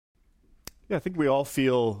Yeah, I think we all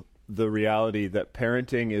feel the reality that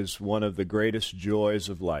parenting is one of the greatest joys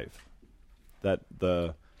of life. That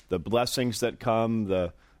the blessings that come,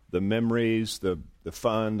 the memories, the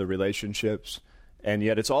fun, the relationships, and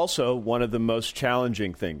yet it's also one of the most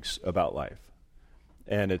challenging things about life.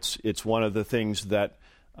 And it's one of the things that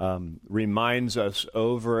reminds us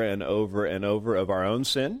over and over and over of our own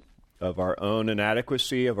sin, of our own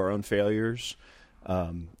inadequacy, of our own failures,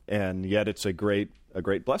 and yet it's a great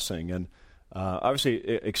blessing. And obviously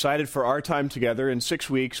excited for our time together. In 6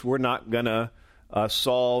 weeks, we're not going to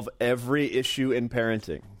solve every issue in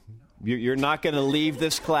parenting. You're not going to leave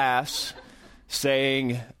this class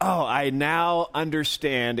saying, oh, I now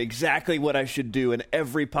understand exactly what I should do in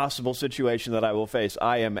every possible situation that I will face.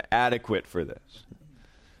 I am adequate for this.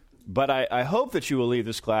 But I hope that you will leave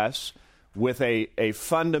this class with a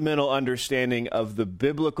fundamental understanding of the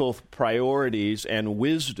biblical priorities and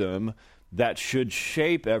wisdom that should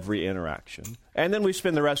shape every interaction. And then we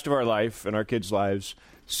spend the rest of our life and our kids' lives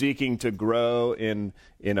seeking to grow in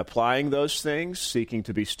applying those things, seeking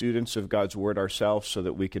to be students of God's Word ourselves so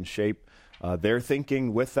that we can shape their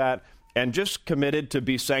thinking with that, and just committed to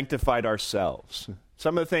be sanctified ourselves.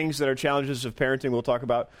 Some of the things that are challenges of parenting we'll talk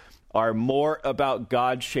about are more about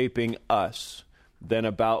God shaping us than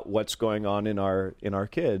about what's going on in our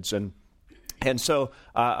kids. And so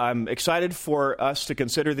I'm excited for us to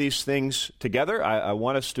consider these things together. I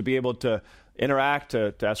want us to be able to interact,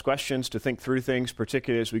 to ask questions, to think through things,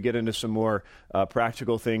 particularly as we get into some more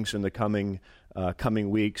practical things in the coming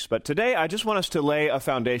weeks. But today, I just want us to lay a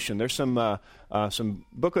foundation. There's some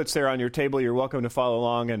booklets there on your table. You're welcome to follow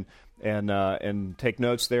along and take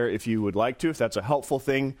notes there if you would like to, if that's a helpful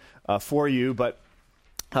thing for you. But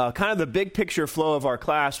kind of the big picture flow of our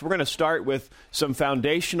class, we're going to start with some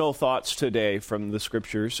foundational thoughts today from the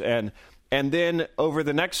Scriptures, and then over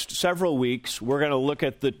the next several weeks, we're going to look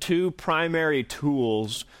at the two primary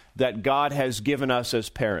tools that God has given us as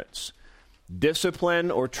parents. Discipline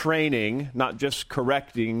or training, not just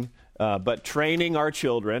correcting, but training our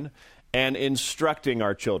children and instructing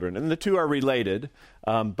our children. And the two are related,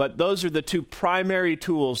 but those are the two primary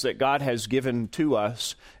tools that God has given to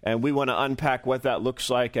us, and we want to unpack what that looks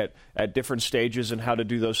like at different stages and how to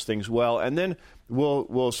do those things well. And then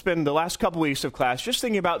we'll spend the last couple weeks of class just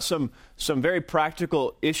thinking about some very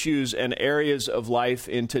practical issues and areas of life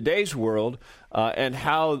in today's world, and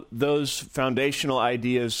how those foundational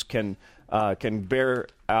ideas can bear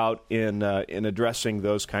out in addressing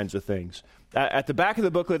those kinds of things. At the back of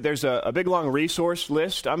the booklet, there's a big, long resource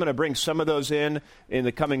list. I'm going to bring some of those in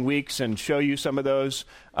the coming weeks and show you some of those.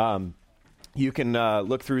 You can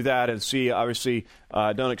look through that and see. Obviously,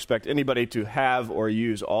 don't expect anybody to have or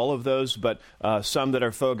use all of those, but some that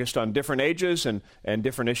are focused on different ages and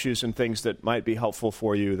different issues and things that might be helpful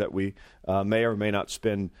for you that we may or may not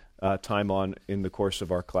spend time on in the course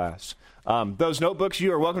of our class. Those notebooks,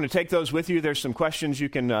 you are welcome to take those with you. There's some questions you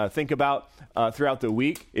can think about throughout the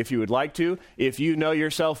week if you would like to. If you know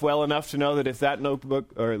yourself well enough to know that if that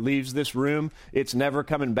notebook leaves this room, it's never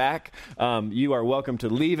coming back, you are welcome to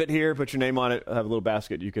leave it here, put your name on it, have a little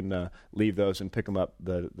basket. You can leave those and pick them up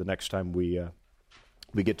the next time we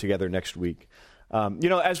get together next week.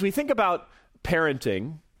 As we think about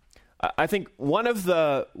parenting, I think one of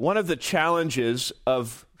the challenges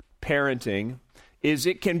of parenting is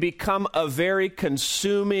it can become a very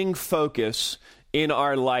consuming focus in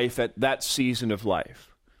our life at that season of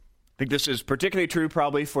life. I think this is particularly true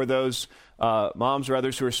probably for those moms or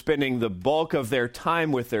others who are spending the bulk of their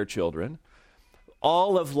time with their children.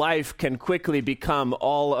 All of life can quickly become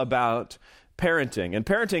all about parenting. And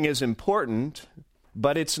parenting is important,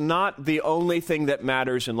 but it's not the only thing that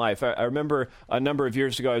matters in life. I remember a number of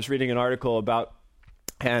years ago I was reading an article about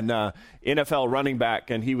an NFL running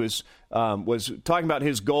back, and he was talking about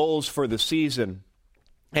his goals for the season.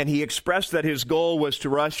 And he expressed that his goal was to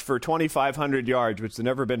rush for 2,500 yards, which had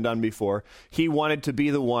never been done before. He wanted to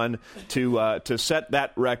be the one to set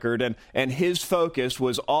that record, and his focus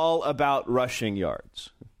was all about rushing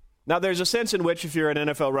yards. Now, there's a sense in which if you're an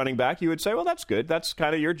NFL running back, you would say, well, that's good. That's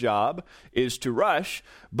kind of your job, is to rush.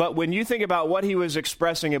 But when you think about what he was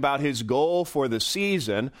expressing about his goal for the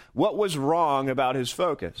season, what was wrong about his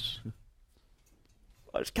focus?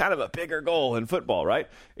 Well, it's kind of a bigger goal in football, right?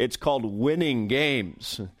 It's called winning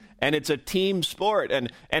games. And it's a team sport.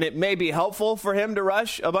 And it may be helpful for him to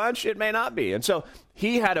rush a bunch. It may not be. And so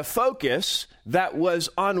he had a focus that was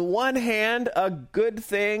on one hand a good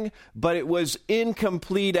thing, but it was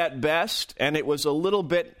incomplete at best. And it was a little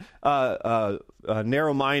bit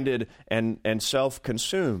narrow-minded and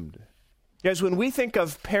self-consumed. Because when we think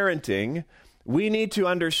of parenting, we need to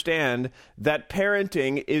understand that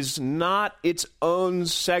parenting is not its own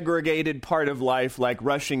segregated part of life like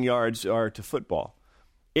rushing yards are to football.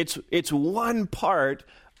 It's one part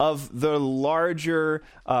of the larger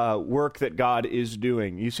work that God is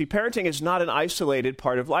doing. You see, parenting is not an isolated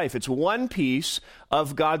part of life. It's one piece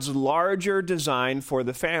of God's larger design for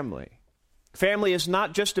the family. Family is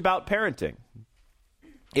not just about parenting.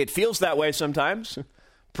 It feels that way sometimes.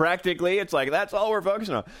 Practically, it's like that's all we're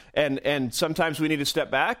focusing on. And sometimes we need to step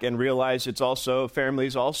back and realize family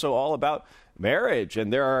is also all about marriage.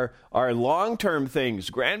 And there are long-term things,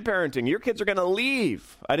 grandparenting. Your kids are going to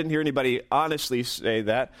leave. I didn't hear anybody honestly say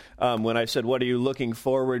that when I said, what are you looking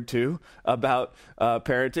forward to about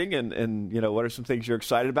parenting? And what are some things you're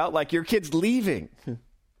excited about? Like your kids leaving.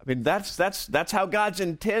 I mean, that's how God's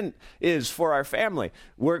intent is for our family.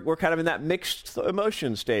 We're kind of in that mixed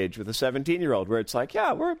emotion stage with a 17-year-old where it's like,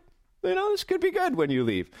 yeah, this could be good when you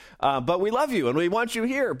leave. But we love you and we want you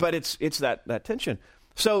here. But it's that tension.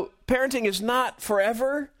 So parenting is not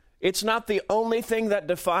forever. It's not the only thing that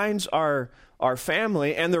defines our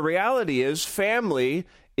family. And the reality is family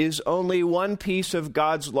is only one piece of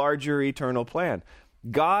God's larger eternal plan.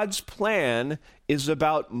 God's plan is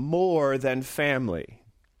about more than family.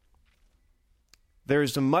 There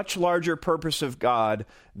is a much larger purpose of God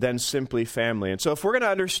than simply family. And so if we're going to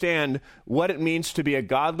understand what it means to be a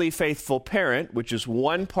godly, faithful parent, which is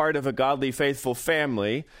one part of a godly, faithful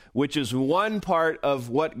family, which is one part of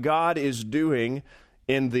what God is doing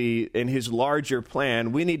in his larger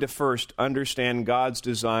plan, we need to first understand God's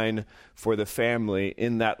design for the family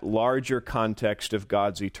in that larger context of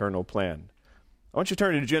God's eternal plan. I want you to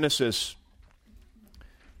turn to Genesis.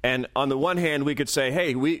 And on the one hand, we could say,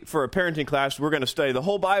 hey, for a parenting class, we're going to study the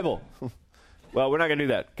whole Bible. Well, we're not going to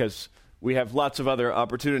do that because we have lots of other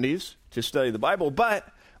opportunities to study the Bible.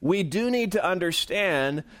 But we do need to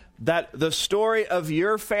understand that the story of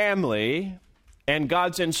your family and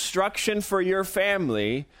God's instruction for your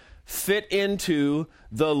family fit into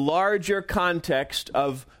the larger context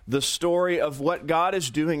of the story of what God is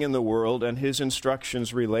doing in the world and his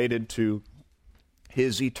instructions related to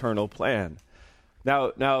his eternal plan.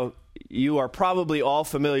 Now, you are probably all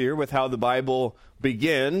familiar with how the Bible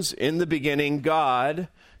begins. In the beginning, God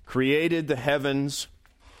created the heavens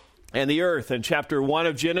and the earth. And chapter 1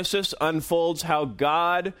 of Genesis unfolds how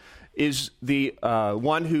God is the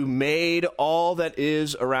one who made all that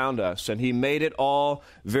is around us. And he made it all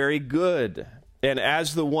very good. And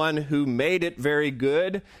as the one who made it very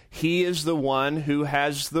good, he is the one who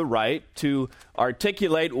has the right to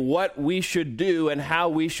articulate what we should do and how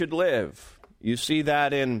we should live. You see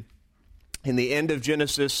that in the end of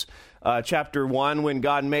Genesis chapter 1 when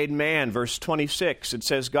God made man, verse 26. It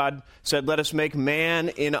says, God said, let us make man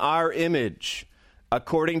in our image,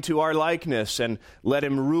 according to our likeness, and let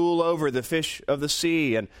him rule over the fish of the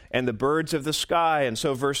sea and the birds of the sky. And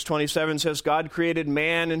so verse 27 says, God created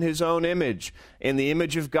man in his own image. In the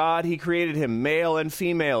image of God he created him, male and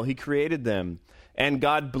female he created them. And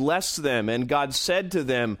God blessed them, and God said to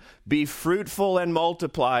them, be fruitful and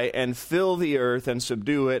multiply, and fill the earth and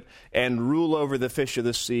subdue it, and rule over the fish of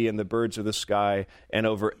the sea and the birds of the sky, and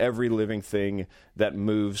over every living thing that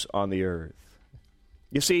moves on the earth.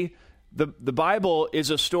 You see, the Bible is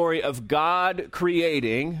a story of God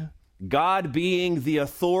creating, God being the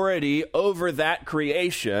authority over that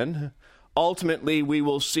creation. Ultimately, we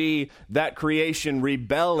will see that creation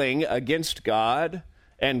rebelling against God,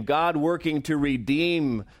 and God working to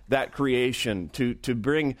redeem that creation, to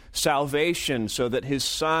bring salvation so that his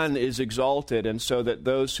Son is exalted and so that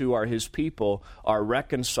those who are his people are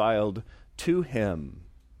reconciled to him.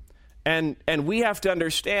 And we have to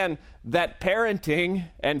understand that parenting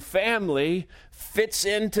and family fits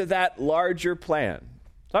into that larger plan.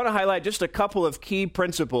 So I want to highlight just a couple of key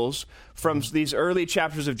principles from these early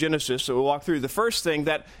chapters of Genesis that we'll walk through. The first thing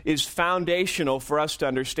that is foundational for us to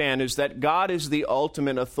understand is that God is the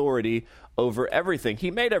ultimate authority over everything.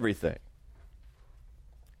 He made everything.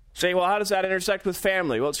 Say, well, how does that intersect with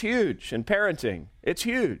family? Well, it's huge. And parenting, it's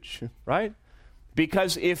huge, right?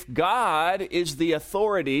 Because if God is the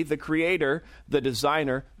authority, the creator, the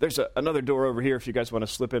designer, there's another door over here if you guys want to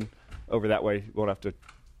slip in over that way. You won't have to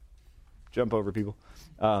jump over people.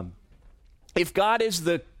 If God is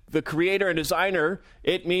the creator and designer,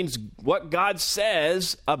 it means what God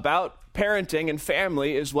says about parenting and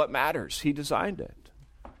family is what matters. He designed it.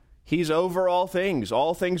 He's over all things.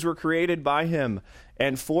 All things were created by him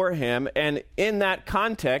and for him. And in that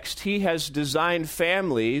context, he has designed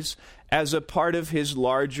families as a part of his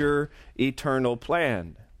larger eternal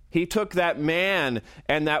plan. He took that man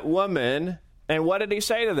and that woman, and what did he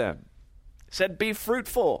say to them? He said, be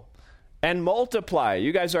fruitful and multiply.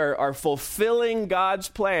 You guys are fulfilling God's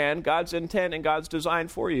plan, God's intent, and God's design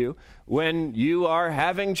for you when you are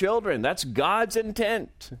having children. That's God's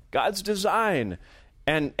intent, God's design.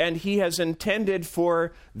 And he has intended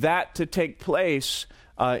for that to take place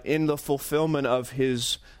in the fulfillment of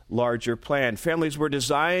his larger plan. Families were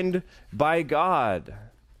designed by God.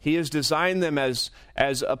 He has designed them as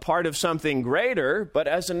a part of something greater, but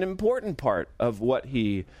as an important part of what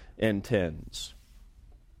he intends.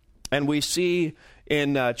 And we see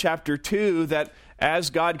in chapter 2 that as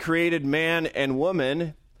God created man and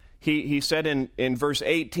woman, he said in verse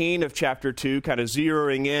 18 of chapter 2, kind of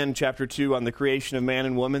zeroing in chapter 2 on the creation of man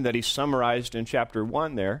and woman that he summarized in chapter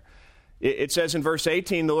 1 there, it says in verse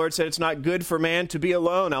 18, the Lord said, it's not good for man to be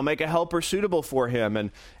alone. I'll make a helper suitable for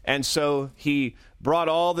him. And so he brought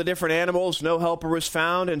all the different animals. No helper was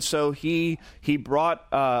found. And so he brought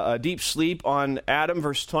a deep sleep on Adam,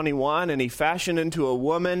 verse 21, and he fashioned into a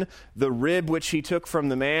woman the rib which he took from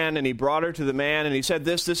the man, and he brought her to the man. And he said,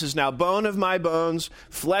 this is now bone of my bones,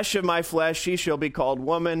 flesh of my flesh. She shall be called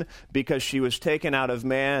woman because she was taken out of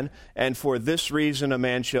man. And for this reason a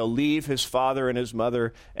man shall leave his father and his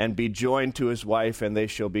mother and be joined to his wife, and they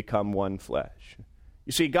shall become one flesh.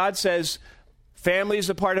 You see, God says, family is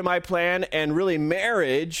a part of my plan, and really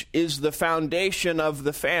marriage is the foundation of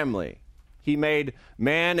the family. He made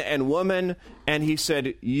man and woman, and he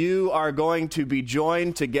said, you are going to be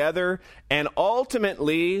joined together, and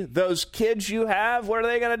ultimately, those kids you have, what are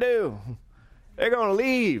they going to do? They're going to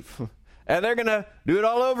leave, and they're going to do it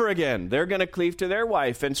all over again. They're going to cleave to their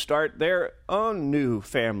wife and start their own new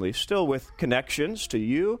family, still with connections to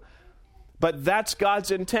you. But that's God's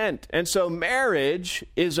intent. And so marriage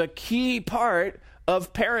is a key part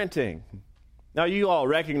of parenting. Now, you all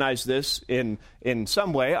recognize this in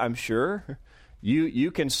some way, I'm sure. You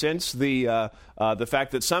can sense the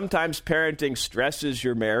fact that sometimes parenting stresses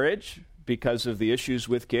your marriage because of the issues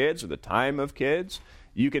with kids or the time of kids.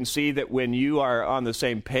 You can see that when you are on the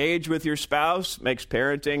same page with your spouse, makes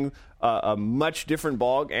parenting a much different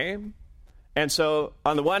ball game. And so,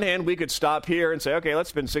 on the one hand, we could stop here and say, okay, let's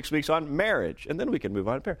spend 6 weeks on marriage, and then we can move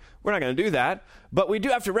on to parenting. We're not going to do that, but we do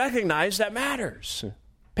have to recognize that matters.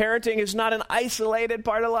 Parenting is not an isolated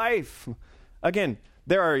part of life. Again,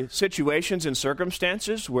 there are situations and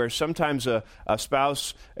circumstances where sometimes a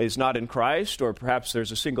spouse is not in Christ, or perhaps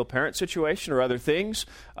there's a single-parent situation or other things,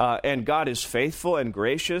 and God is faithful and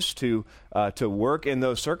gracious to work in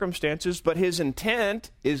those circumstances, but his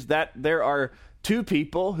intent is that there are two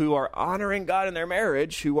people who are honoring God in their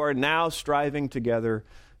marriage who are now striving together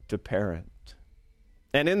to parent.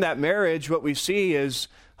 And in that marriage, what we see is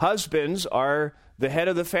husbands are the head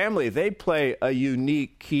of the family. They play a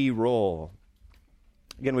unique key role.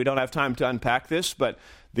 Again, we don't have time to unpack this, but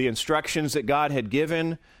the instructions that God had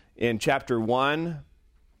given in chapter 1,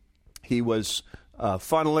 he was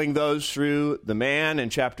funneling those through the man.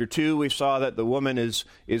 In chapter 2, we saw that the woman is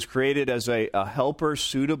created as a helper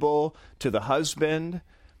suitable to the husband.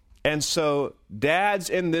 And so, dads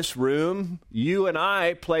in this room, you and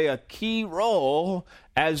I play a key role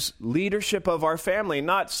as leadership of our family,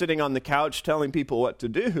 not sitting on the couch telling people what to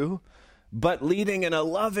do, but leading in a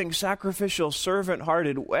loving, sacrificial,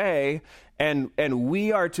 servant-hearted way. And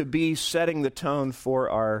we are to be setting the tone for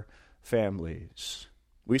our families.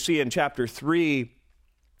 We see in chapter 3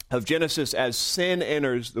 of Genesis, as sin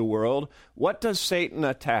enters the world, what does Satan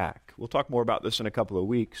attack? We'll talk more about this in a couple of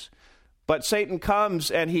weeks. But Satan comes,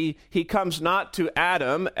 and he comes not to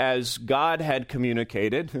Adam as God had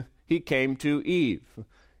communicated. He came to Eve.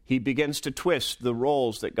 He begins to twist the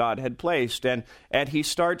roles that God had placed, and he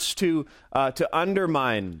starts to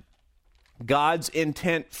undermine God's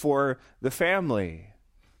intent for the family.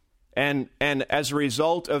 And as a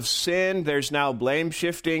result of sin, there's now blame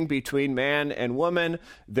shifting between man and woman.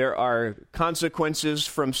 There are consequences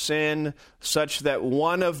from sin, such that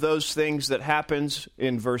one of those things that happens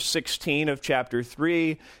in verse 16 of chapter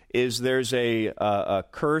 3 is there's a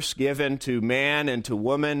curse given to man and to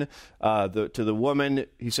woman. To the woman,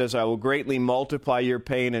 he says, I will greatly multiply your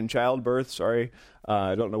pain in childbirth.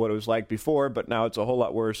 I don't know what it was like before, but now it's a whole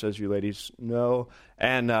lot worse, as you ladies know.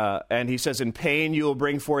 And he says, in pain you will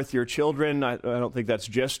bring forth your children. I don't think that's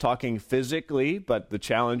just talking physically, but the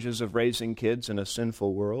challenges of raising kids in a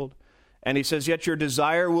sinful world. And he says, yet your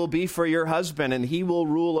desire will be for your husband, and he will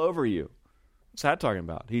rule over you. What's that talking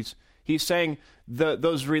about? He's saying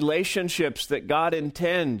those relationships that God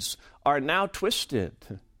intends are now twisted.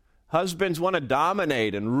 Husbands want to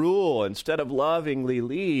dominate and rule instead of lovingly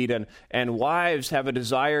lead, and wives have a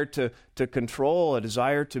desire to control, a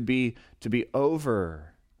desire to be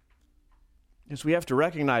over. Because we have to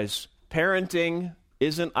recognize parenting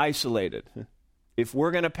isn't isolated. If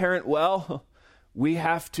we're going to parent well, we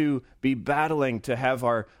have to be battling to have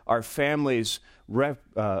our families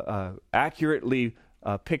accurately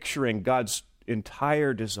picturing God's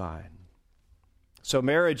entire design. So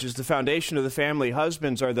marriage is the foundation of the family.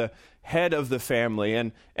 Husbands are the head of the family,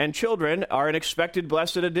 and children are an expected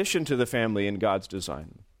blessed addition to the family in God's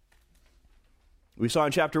design. We saw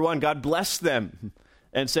in chapter 1, God blessed them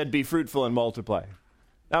and said, be fruitful and multiply.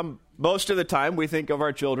 Now, most of the time we think of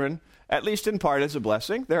our children, at least in part, as a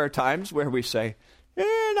blessing. There are times where we say,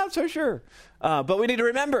 not so sure. But we need to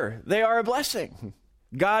remember, they are a blessing.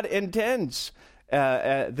 God intends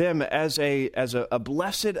them as a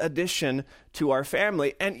blessed addition to our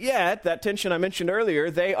family. And yet, that tension I mentioned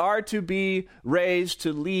earlier, they are to be raised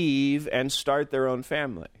to leave and start their own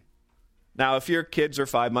family. Now, if your kids are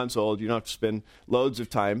 5 months old, you don't have to spend loads of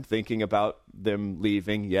time thinking about them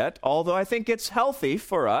leaving yet, although I think it's healthy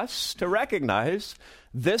for us to recognize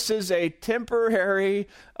this is a temporary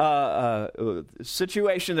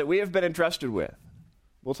situation that we have been entrusted with.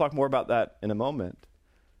 We'll talk more about that in a moment.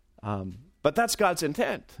 But that's God's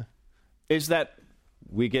intent, is that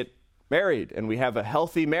we get married and we have a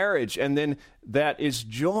healthy marriage, and then that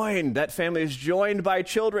family is joined by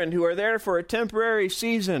children who are there for a temporary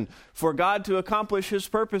season for God to accomplish his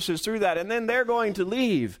purposes through that, and then they're going to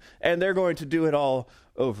leave and they're going to do it all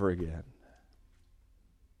over again.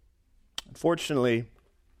 Unfortunately,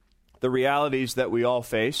 the realities that we all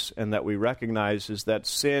face and that we recognize is that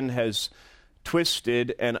sin has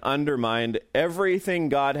twisted and undermined everything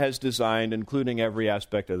God has designed, including every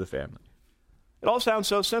aspect of the family. It all sounds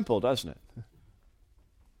so simple, doesn't it?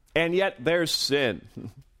 And yet there's sin.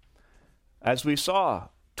 As we saw,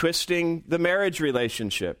 twisting the marriage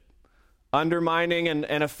relationship, undermining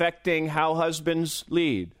and affecting how husbands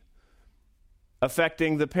lead,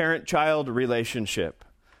 affecting the parent-child relationship,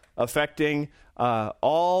 affecting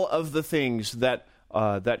all of the things that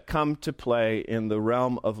come to play in the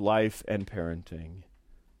realm of life and parenting.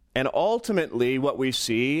 And ultimately, what we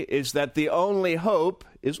see is that the only hope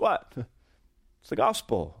is what? It's the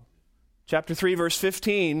gospel. Chapter 3, verse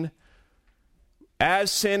 15, as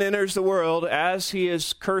sin enters the world, as he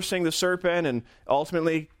is cursing the serpent and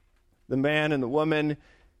ultimately the man and the woman,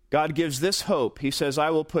 God gives this hope. He says, I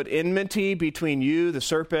will put enmity between you, the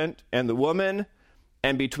serpent, and the woman,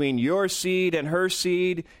 and between your seed and her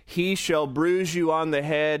seed. He shall bruise you on the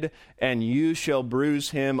head, and you shall bruise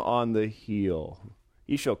him on the heel.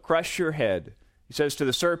 He shall crush your head. He says to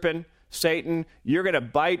the serpent, Satan, you're going to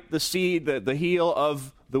bite the seed, the heel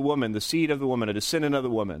of the woman, the seed of the woman, a descendant of the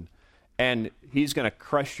woman, and he's going to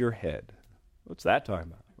crush your head. What's that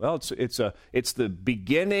talking about? Well, it's the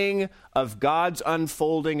beginning of God's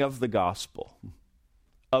unfolding of the gospel,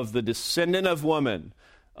 of the descendant of woman,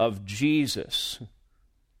 of Jesus,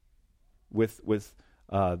 with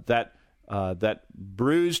that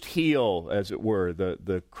bruised heel, as it were,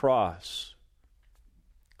 the cross,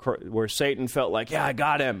 where Satan felt like, yeah, I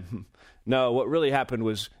got him. No, what really happened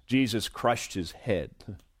was Jesus crushed his head.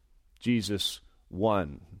 Jesus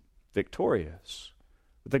won, victorious.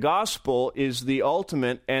 The gospel is the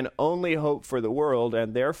ultimate and only hope for the world,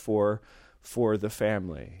 and therefore for the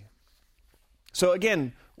family. So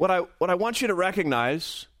again, what I want you to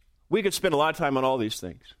recognize, we could spend a lot of time on all these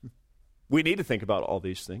things. We need to think about all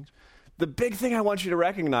these things. The big thing I want you to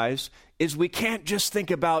recognize is we can't just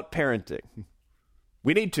think about parenting.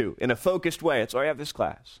 We need to, in a focused way. That's why I have this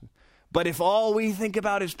class. But if all we think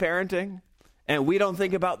about is parenting, and we don't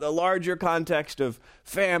think about the larger context of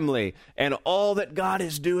family and all that God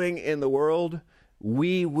is doing in the world,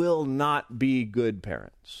 we will not be good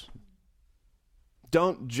parents.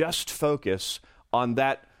 Don't just focus on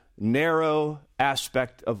that narrow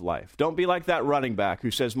aspect of life. Don't be like that running back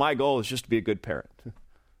who says, my goal is just to be a good parent.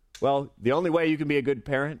 Well, the only way you can be a good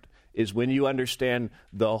parent is when you understand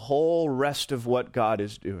the whole rest of what God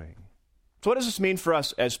is doing. So what does this mean for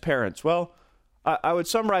us as parents? Well, I would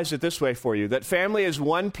summarize it this way for you, that family is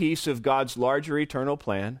one piece of God's larger eternal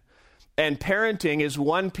plan, and parenting is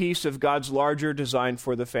one piece of God's larger design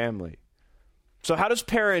for the family. So how does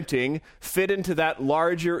parenting fit into that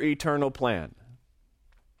larger eternal plan?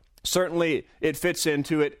 Certainly, it fits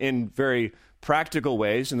into it in very practical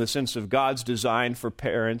ways in the sense of God's design for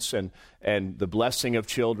parents and the blessing of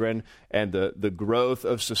children and the growth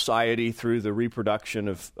of society through the reproduction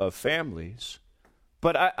of families.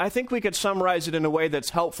 But I think we could summarize it in a way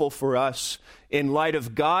that's helpful for us in light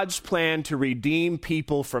of God's plan to redeem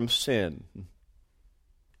people from sin.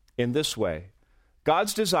 In this way,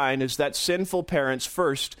 God's design is that sinful parents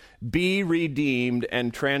first be redeemed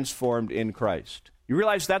and transformed in Christ. You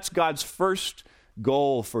realize that's God's first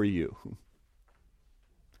goal for you.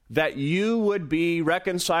 That you would be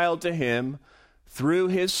reconciled to him through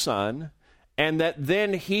his Son, and that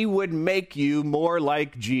then he would make you more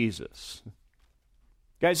like Jesus.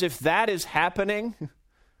 Guys, if that is happening,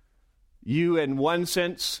 you in one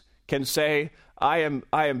sense can say, I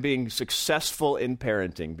am being successful in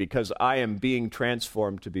parenting because I am being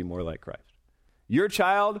transformed to be more like Christ. Your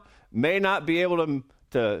child may not be able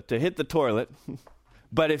to hit the toilet,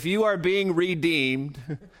 but if you are being redeemed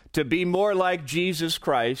to be more like Jesus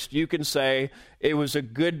Christ, you can say, it was a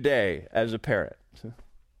good day as a parent.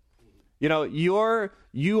 You know, you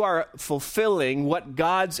are fulfilling what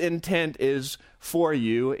God's intent is for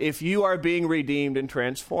you if you are being redeemed and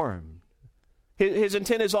transformed. His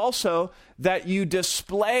intent is also that you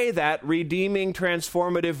display that redeeming,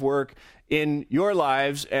 transformative work in your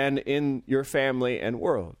lives and in your family and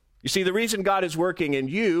world. You see, the reason God is working in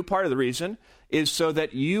you, part of the reason, is so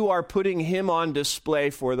that you are putting him on display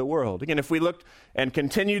for the world. Again, if we looked and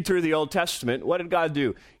continued through the Old Testament, what did God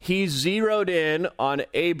do? He zeroed in on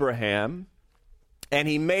Abraham, and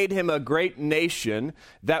he made him a great nation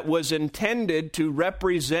that was intended to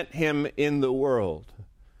represent him in the world.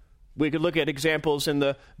 We could look at examples in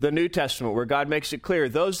the New Testament where God makes it clear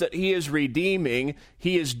those that he is redeeming,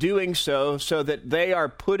 he is doing so that they are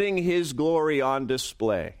putting his glory on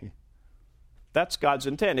display. That's God's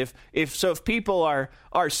intent. If people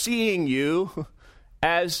are seeing you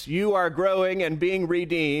as you are growing and being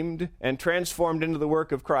redeemed and transformed into the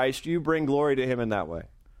work of Christ, you bring glory to him in that way.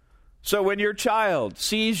 So when your child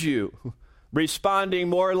sees you responding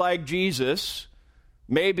more like Jesus,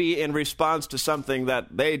 maybe in response to something that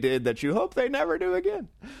they did that you hope they never do again,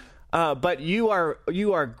 but you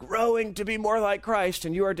are growing to be more like Christ,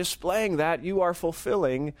 and you are displaying that, you are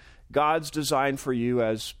fulfilling God's design for you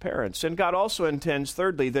as parents. And God also intends,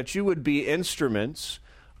 thirdly, that you would be instruments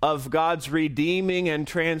of God's redeeming and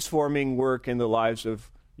transforming work in the lives of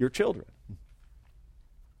your children.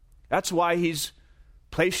 That's why he's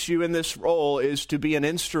placed you in this role, is to be an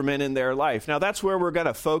instrument in their life. Now, that's where we're going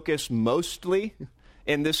to focus mostly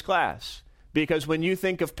in this class, because when you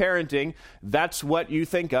think of parenting, that's what you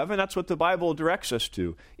think of, and that's what the Bible directs us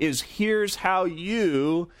to, is here's how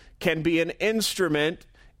you can be an instrument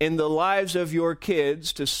in the lives of your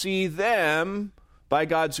kids to see them, by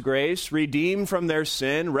God's grace, redeemed from their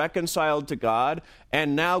sin, reconciled to God,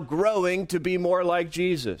 and now growing to be more like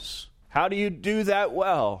Jesus. How do you do that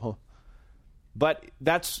well? But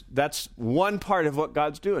that's one part of what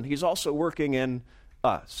God's doing. He's also working in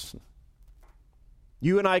us.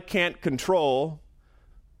 You and I can't control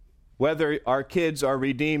whether our kids are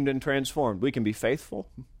redeemed and transformed. We can be faithful,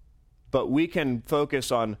 but we can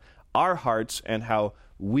focus on our hearts and how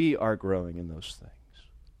we are growing in those things.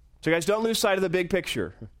 So guys, don't lose sight of the big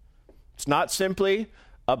picture. It's not simply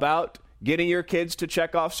about getting your kids to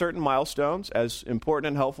check off certain milestones, as important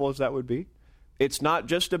and helpful as that would be. It's not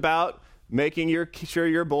just about making sure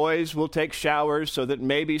your boys will take showers so that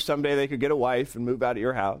maybe someday they could get a wife and move out of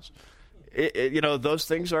your house. Those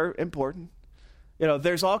things are important.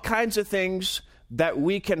 There's all kinds of things that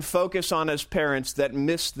we can focus on as parents that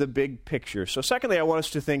miss the big picture. So secondly, I want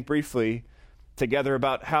us to think briefly together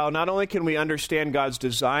about how not only can we understand God's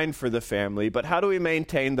design for the family, but how do we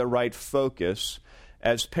maintain the right focus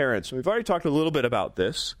as parents? And we've already talked a little bit about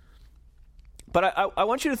this, but I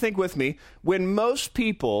want you to think with me, when most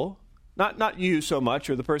people, not you so much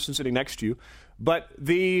or the person sitting next to you, but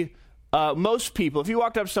most people, if you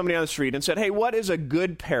walked up to somebody on the street and said, hey, what is a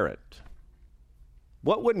good parent?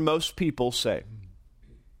 What would most people say?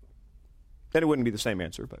 Then it wouldn't be the same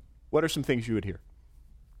answer, but what are some things you would hear?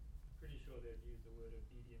 Pretty sure they'd use the word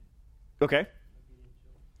obedient. Okay.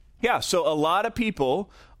 Yeah, so a lot of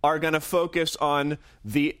people are going to focus on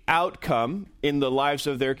the outcome in the lives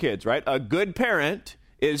of their kids, right? A good parent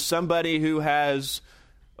is somebody who has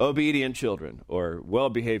obedient children or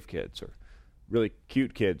well-behaved kids or really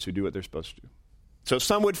cute kids who do what they're supposed to do. So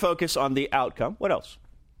some would focus on the outcome. What else?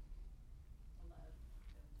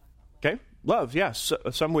 Okay, love, yes. So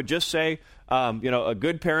some would just say, a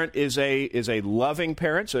good parent is a loving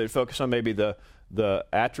parent. So they focus on maybe the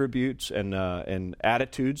attributes and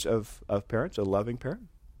attitudes of parents, a loving parent.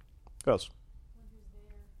 What else?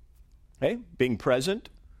 Hey, being present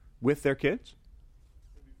with their kids.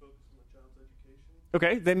 Maybe focus on the child's education.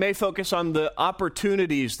 Okay, they may focus on the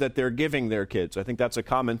opportunities that they're giving their kids. I think that's a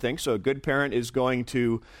common thing. So a good parent is going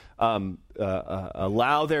to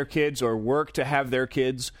allow their kids or work to have their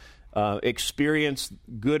kids experience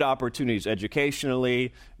good opportunities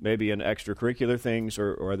educationally, maybe in extracurricular things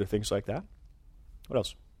or other things like that. What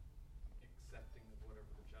else? Accepting of whatever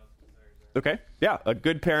the child's desires are. Okay, yeah. A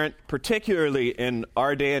good parent, particularly in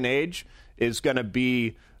our day and age, is going to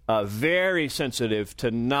be very sensitive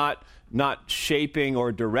to not shaping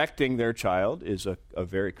or directing their child is a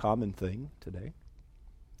very common thing today.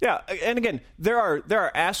 Yeah, and again, there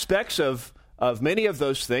are aspects of many of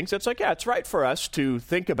those things. It's like, yeah, it's right for us to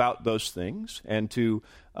think about those things and to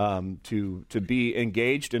be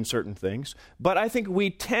engaged in certain things. But I think we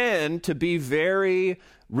tend to be very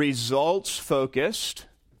results focused.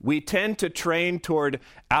 We tend to train toward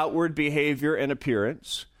outward behavior and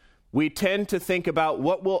appearance. We tend to think about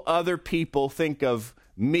what will other people think of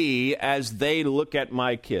me as they look at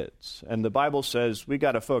my kids. And the Bible says we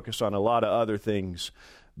got to focus on a lot of other things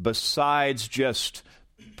besides just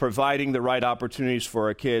providing the right opportunities for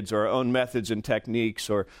our kids or our own methods and techniques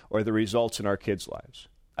or the results in our kids' lives.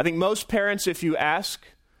 I think most parents, if you ask,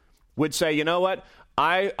 would say, you know what,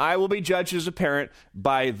 I will be judged as a parent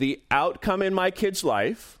by the outcome in my kid's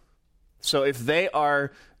life. So if they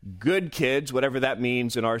are good kids, whatever that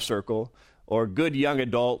means in our circle, or good young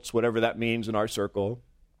adults, whatever that means in our circle,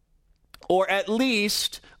 or at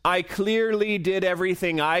least I clearly did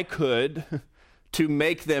everything I could to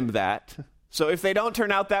make them that. So if they don't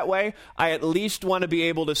turn out that way, I at least want to be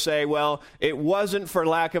able to say, well, it wasn't for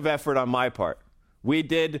lack of effort on my part. We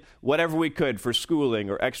did whatever we could for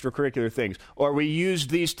schooling or extracurricular things, or we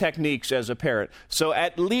used these techniques as a parent. So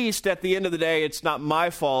at least at the end of the day, it's not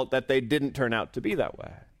my fault that they didn't turn out to be that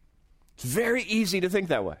way. It's very easy to think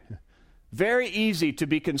that way. Very easy to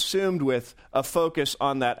be consumed with a focus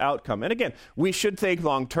on that outcome. And again, we should think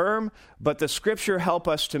long term, but the Scripture help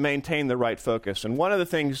us to maintain the right focus. And one of the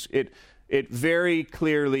things it very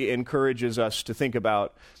clearly encourages us to think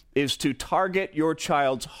about is to target your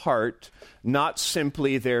child's heart, not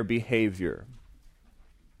simply their behavior.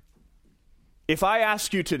 If I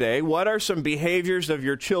ask you today, what are some behaviors of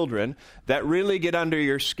your children that really get under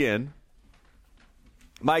your skin?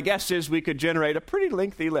 My guess is we could generate a pretty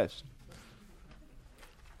lengthy list.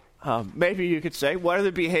 Maybe you could say, what are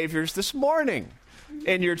the behaviors this morning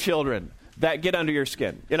in your children that get under your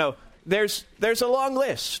skin? You know, there's a long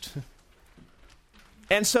list.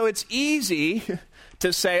 And so it's easy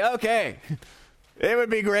to say, okay, it would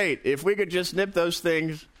be great if we could just nip those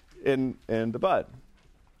things in the bud.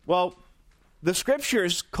 Well, the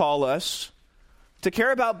Scriptures call us to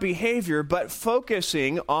care about behavior, but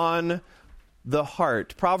focusing on the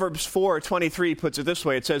heart. Proverbs 4:23 puts it this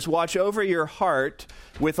way. It says, watch over your heart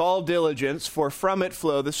with all diligence, for from it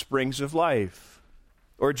flow the springs of life.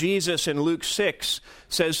 Or Jesus in Luke 6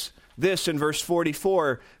 says this in verse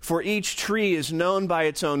 44, for each tree is known by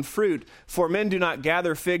its own fruit, for men do not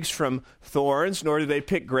gather figs from thorns, nor do they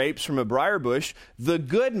pick grapes from a briar bush. The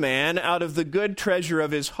good man out of the good treasure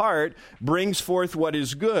of his heart brings forth what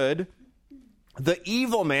is good. The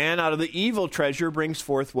evil man out of the evil treasure brings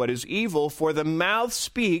forth what is evil, for the mouth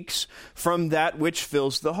speaks from that which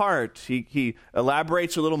fills the heart. He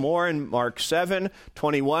elaborates a little more in Mark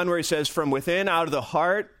 7:21, where he says, from within, out of the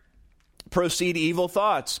heart, proceed evil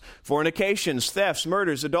thoughts, fornications, thefts,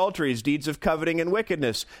 murders, adulteries, deeds of coveting and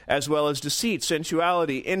wickedness, as well as deceit,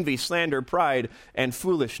 sensuality, envy, slander, pride, and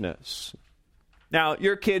foolishness. Now,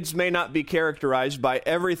 your kids may not be characterized by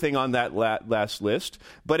everything on that last list,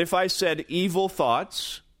 but if I said evil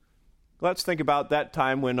thoughts, let's think about that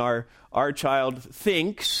time when our child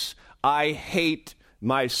thinks, I hate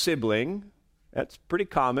my sibling. That's pretty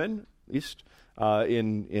common, at least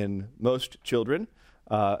in most children.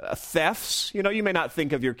 Thefts, you may not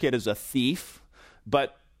think of your kid as a thief,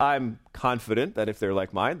 but I'm confident that if they're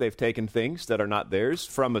like mine, they've taken things that are not theirs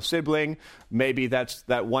from a sibling. Maybe that's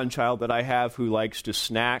that one child that I have who likes to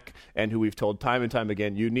snack and who we've told time and time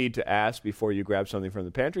again, you need to ask before you grab something from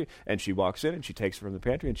the pantry. And she walks in and she takes it from the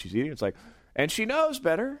pantry and she's eating. It's like, and she knows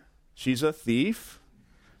better. She's a thief.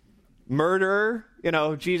 Murder,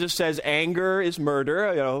 Jesus says anger is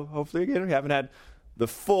murder. Hopefully, again, we haven't had the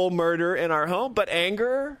full murder in our home, but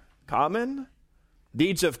anger, common.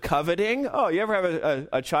 Deeds of coveting. Oh, you ever have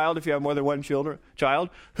a child, if you have more than one child,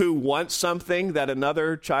 who wants something that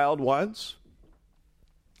another child wants?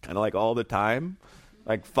 Kind of like all the time,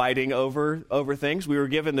 like fighting over things. We were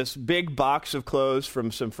given this big box of clothes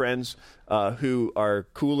from some friends who are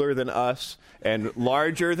cooler than us and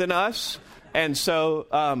larger than us. And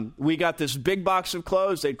so we got this big box of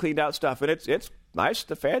clothes. They'd cleaned out stuff, and it's nice,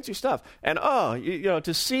 the fancy stuff. And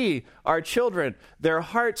to see our children, their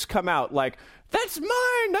hearts come out like, that's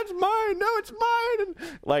mine, no, it's mine.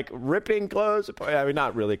 And like ripping clothes. I mean,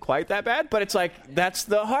 not really quite that bad, but it's like, that's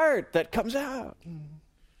the heart that comes out.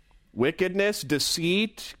 Wickedness,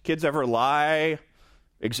 deceit. Kids ever lie,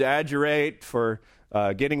 exaggerate for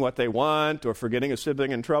getting what they want or for getting a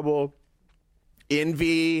sibling in trouble.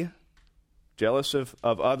 Envy, jealous of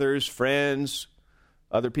others, friends,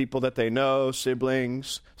 other people that they know,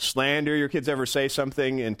 siblings, slander. Your kids ever say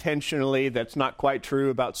something intentionally that's not quite true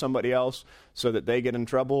about somebody else so that they get in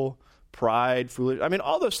trouble? Pride, foolish. I mean,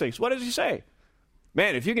 all those things. What does he say?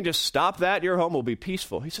 Man, if you can just stop that, your home will be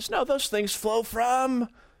peaceful. He says, no, those things flow from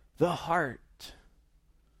the heart.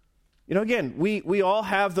 You know, again, we all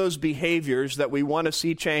have those behaviors that we want to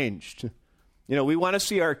see changed. You know, we want to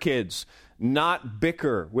see our kids not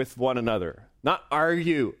bicker with one another, not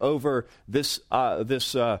argue over this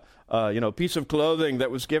piece of clothing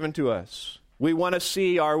that was given to us. We want to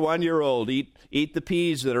see our 1-year-old eat the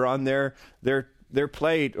peas that are on their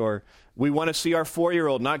plate, or we want to see our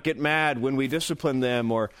 4-year-old not get mad when we discipline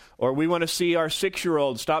them, or we want to see our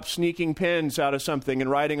 6-year-old stop sneaking pins out of something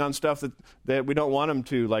and writing on stuff that we don't want them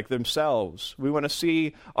to, like themselves. We want to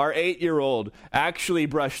see our 8-year-old actually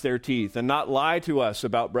brush their teeth and not lie to us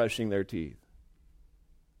about brushing their teeth.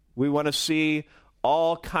 We want to see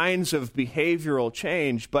all kinds of behavioral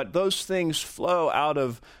change, but those things flow out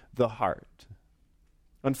of the heart.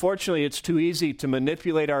 Unfortunately, it's too easy to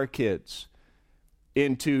manipulate our kids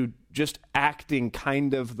into just acting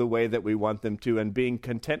kind of the way that we want them to and being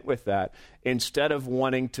content with that instead of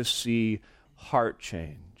wanting to see heart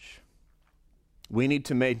change. We need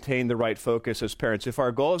to maintain the right focus as parents. If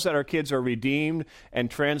our goal is that our kids are redeemed and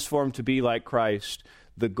transformed to be like Christ,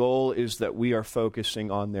 the goal is that we are focusing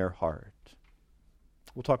on their heart.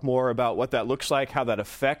 We'll talk more about what that looks like, how that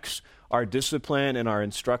affects our discipline and our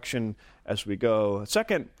instruction as we go.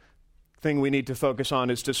 Second thing we need to focus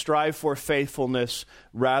on is to strive for faithfulness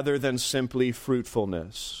rather than simply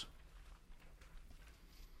fruitfulness.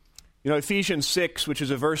 You know, Ephesians 6, which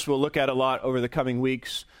is a verse we'll look at a lot over the coming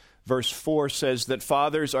weeks, verse 4 says that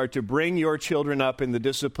fathers are to bring your children up in the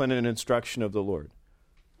discipline and instruction of the Lord.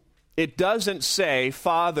 It doesn't say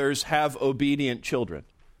fathers have obedient children,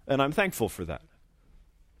 and I'm thankful for that.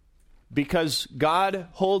 Because God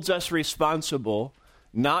holds us responsible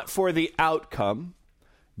not for the outcome,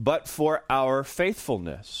 but for our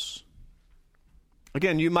faithfulness.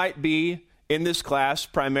 Again, you might be in this class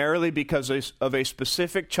primarily because of a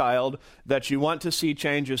specific child that you want to see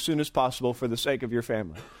change as soon as possible for the sake of your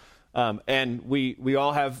family. And we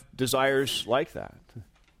all have desires like that.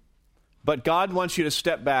 But God wants you to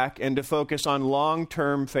step back and to focus on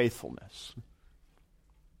long-term faithfulness.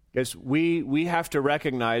 Because we have to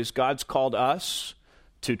recognize God's called us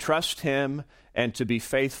to trust Him and to be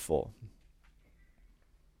faithful,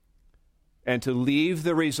 and to leave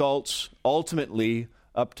the results ultimately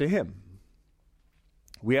up to Him.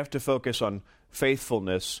 We have to focus on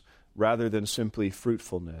faithfulness rather than simply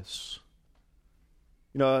fruitfulness.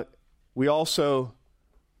 You know, we also,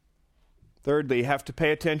 thirdly, have to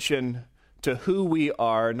pay attention to who we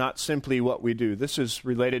are, not simply what we do. This is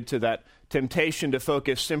related to that temptation to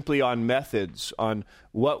focus simply on methods, on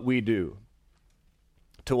what we do.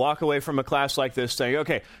 To walk away from a class like this saying,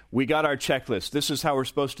 okay, we got our checklist. This is how we're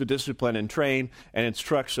supposed to discipline and train and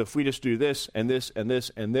instruct. So if we just do this and this and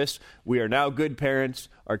this and this, we are now good parents.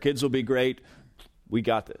 Our kids will be great. We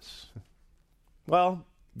got this. Well,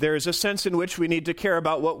 there is a sense in which we need to care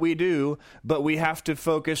about what we do, but we have to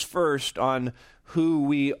focus first on who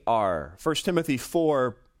we are. 1 Timothy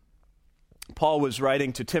 4, Paul was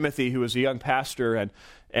writing to Timothy, who was a young pastor,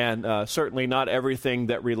 and certainly not everything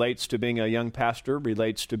that relates to being a young pastor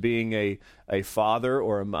relates to being a father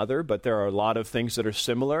or a mother, but there are a lot of things that are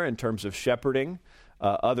similar in terms of shepherding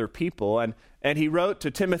other people. And he wrote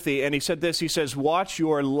to Timothy, and he said this, he says, watch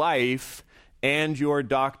your life and your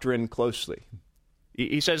doctrine closely.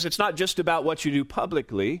 He says it's not just about what you do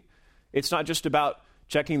publicly. It's not just about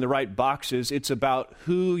checking the right boxes. It's about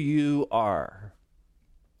who you are.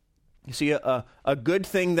 You see, a good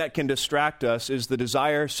thing that can distract us is the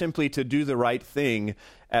desire simply to do the right thing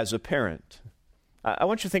as a parent. I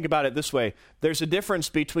want you to think about it this way. There's a difference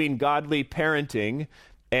between godly parenting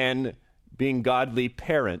and being godly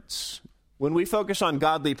parents. When we focus on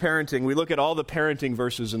godly parenting, we look at all the parenting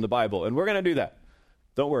verses in the Bible, and we're going to do that.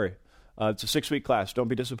 Don't worry. It's a 6-week class. Don't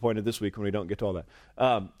be disappointed this week when we don't get to all that.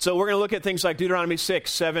 So we're going to look at things like Deuteronomy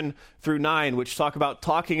 6, 7 through 9, which talk about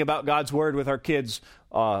talking about God's Word with our kids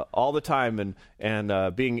all the time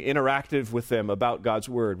and being interactive with them about God's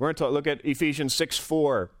Word. We're going to look at Ephesians 6,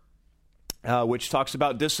 4, which talks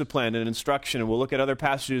about discipline and instruction, and we'll look at other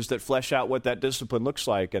passages that flesh out what that discipline looks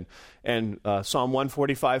like. And Psalm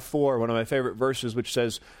 145, 4, one of my favorite verses, which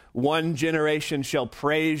says, one generation shall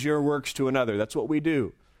praise your works to another. That's what we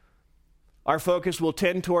do. Our focus will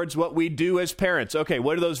tend towards what we do as parents. Okay,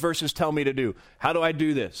 what do those verses tell me to do? How do I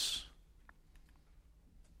do this?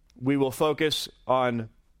 We will focus on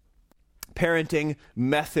parenting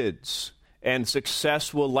methods and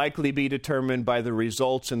success will likely be determined by the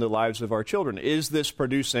results in the lives of our children. Is this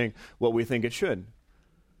producing what we think it should?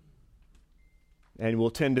 And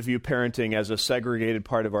we'll tend to view parenting as a segregated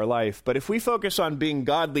part of our life. But if we focus on being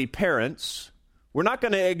godly parents, we're not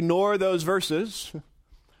going to ignore those verses,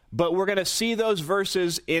 but we're going to see those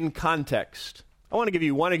verses in context. I want to give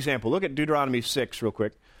you one example. Look at Deuteronomy 6 real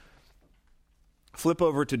quick. Flip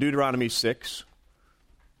over to Deuteronomy 6.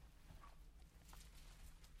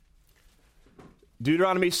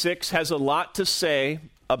 Deuteronomy 6 has a lot to say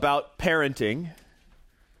about parenting.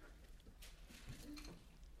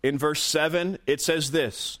 In verse 7, it says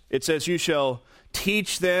this. It says, you shall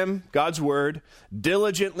teach them, God's word,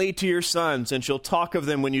 diligently to your sons, and shall talk of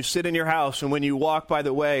them when you sit in your house, and when you walk by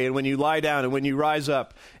the way, and when you lie down, and when you rise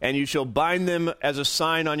up, and you shall bind them as a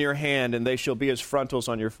sign on your hand, and they shall be as frontals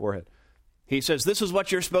on your forehead. He says, this is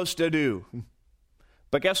what you're supposed to do.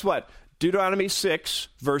 But guess what? Deuteronomy 6,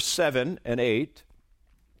 verse 7 and 8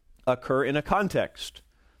 occur in a context.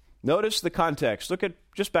 Notice the context. Look at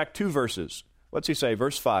just back 2 verses. What's he say?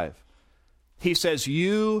 Verse 5. He says,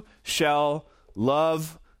 you shall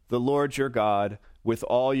love the Lord your God with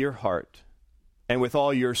all your heart, and with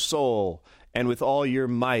all your soul, and with all your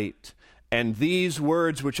might. And these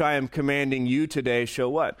words which I am commanding you today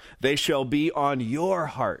shall what? They shall be on your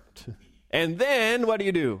heart. And then what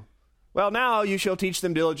do? Well, now you shall teach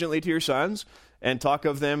them diligently to your sons, and talk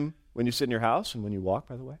of them when you sit in your house and when you walk,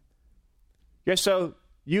 by the way. Okay, so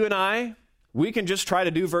you and I, we can just try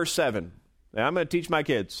to do verse 7. Now, I'm going to teach my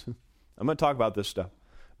kids. I'm going to talk about this stuff.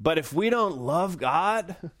 But if we don't love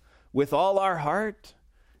God with all our heart,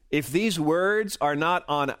 if these words are not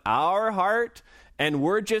on our heart, and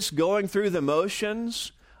we're just going through the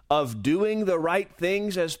motions of doing the right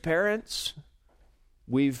things as parents,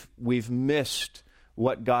 we've missed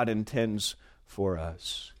what God intends for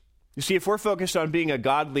us. You see, if we're focused on being a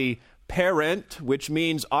godly parent, which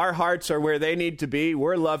means our hearts are where they need to be,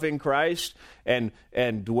 we're loving Christ and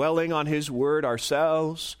dwelling on his word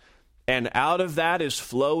ourselves, and out of that is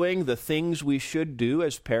flowing the things we should do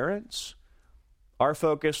as parents, our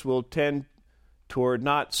focus will tend toward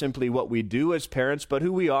not simply what we do as parents, but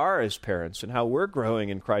who we are as parents and how we're growing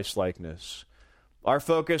in Christ-likeness. Our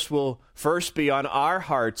focus will first be on our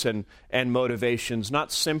hearts and motivations,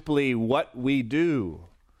 not simply what we do.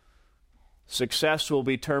 Success will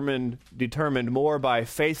be determined more by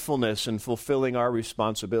faithfulness and fulfilling our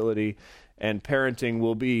responsibility, and parenting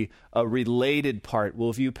will be a related part.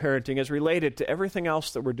 We'll view parenting as related to everything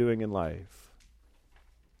else that we're doing in life.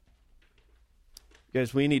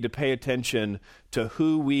 Guys, we need to pay attention to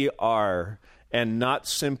who we are and not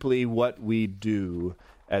simply what we do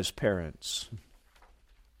as parents.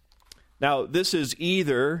 Now, this is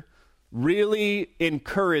either really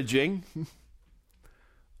encouraging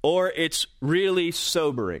or it's really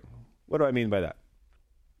sobering. What do I mean by that?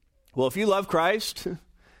 Well, if you love Christ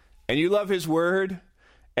and you love his word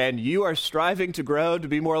and you are striving to grow to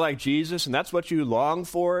be more like Jesus, and that's what you long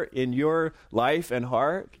for in your life and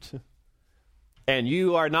heart, and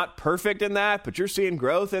you are not perfect in that, but you're seeing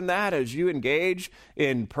growth in that as you engage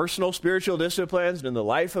in personal spiritual disciplines and in the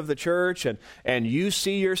life of the church, and you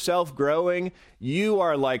see yourself growing, you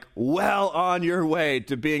are like well on your way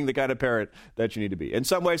to being the kind of parent that you need to be. In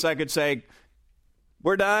some ways, I could say,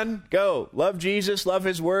 we're done, go. Love Jesus, love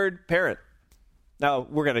his word, parent. Now,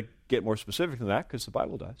 we're going to get more specific than that because the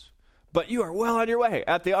Bible does. But you are well on your way.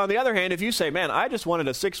 On the other hand, if you say, man, I just wanted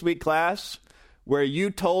a 6-week class where you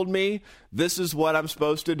told me this is what I'm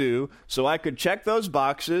supposed to do so I could check those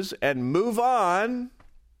boxes and move on,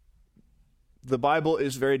 the Bible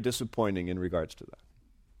is very disappointing in regards to that.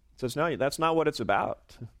 It says, no, that's not what it's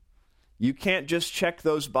about. You can't just check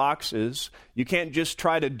those boxes. You can't just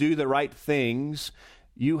try to do the right things.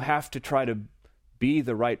 You have to try to be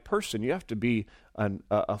the right person. You have to be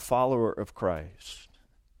a follower of Christ.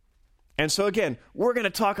 And so again, we're going to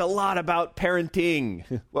talk a lot about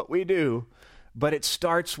parenting, what we do. But it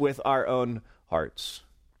starts with our own hearts.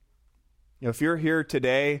 You know, if you're here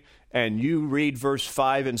today and you read verse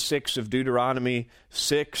 5 and 6 of Deuteronomy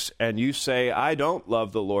 6 and you say, I don't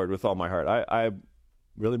love the Lord with all my heart. I'm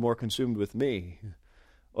really more consumed with me.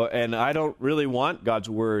 And I don't really want God's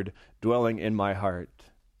word dwelling in my heart.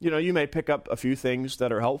 You know, you may pick up a few things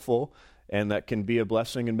that are helpful and that can be a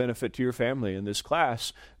blessing and benefit to your family in this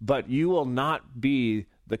class, but you will not be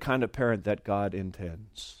the kind of parent that God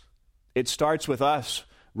intends. It starts with us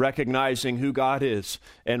recognizing who God is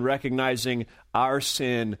and recognizing our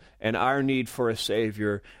sin and our need for a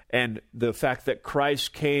Savior and the fact that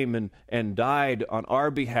Christ came and died on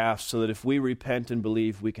our behalf so that if we repent and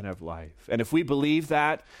believe, we can have life. And if we believe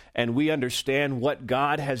that and we understand what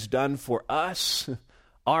God has done for us,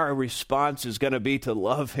 our response is going to be to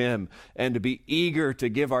love him and to be eager to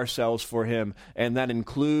give ourselves for him, and that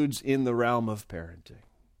includes in the realm of parenting.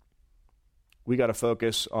 We got to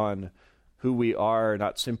focus on who we are,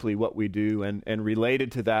 not simply what we do, and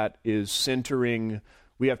related to that is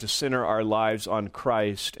we have to center our lives on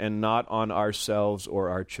Christ and not on ourselves or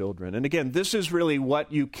our children. And again, this is really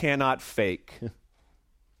what you cannot fake.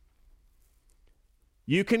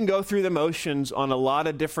 You can go through the motions on a lot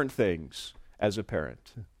of different things as a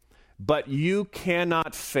parent, but you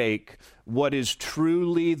cannot fake what is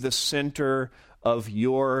truly the center of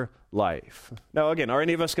your life. Now, again, are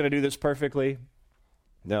any of us going to do this perfectly?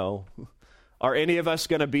 No. Are any of us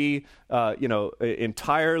going to be,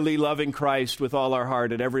 entirely loving Christ with all our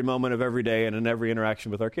heart at every moment of every day and in every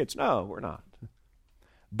interaction with our kids? No, we're not.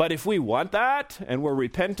 But if we want that, and we're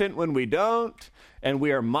repentant when we don't, and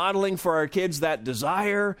we are modeling for our kids that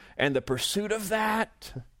desire and the pursuit of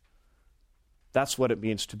that, that's what it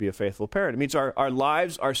means to be a faithful parent. It means our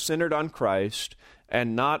lives are centered on Christ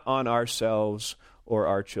and not on ourselves or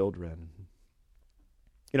our children.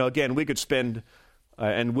 Again, we could spend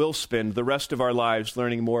and will spend the rest of our lives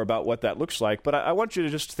learning more about what that looks like. But I want you to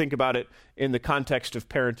just think about it in the context of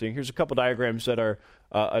parenting. Here's a couple diagrams that are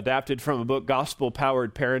adapted from a book,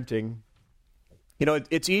 Gospel-Powered Parenting.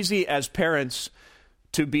 It's easy as parents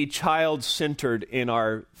to be child-centered in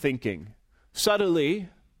our thinking. Subtly,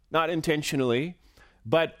 not intentionally,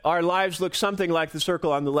 but our lives look something like the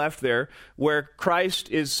circle on the left there, where Christ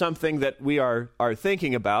is something that we are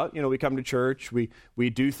thinking about. We come to church, we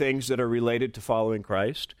do things that are related to following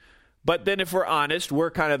Christ. But then if we're honest, we're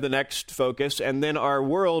kind of the next focus, and then our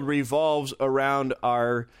world revolves around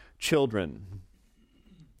our children.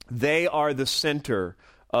 They are the center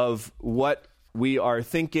of what we are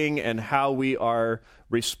thinking and how we are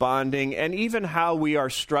responding, and even how we are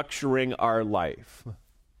structuring our life.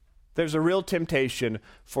 There's a real temptation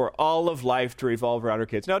for all of life to revolve around our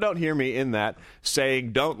kids. Now, don't hear me in that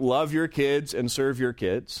saying don't love your kids and serve your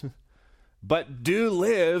kids, but do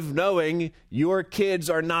live knowing your kids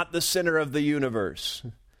are not the center of the universe.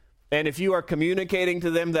 And if you are communicating to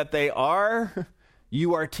them that they are,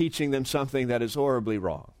 you are teaching them something that is horribly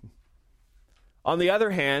wrong. On the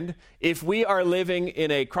other hand, if we are living in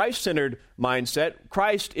a Christ-centered mindset,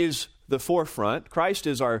 Christ is the forefront. Christ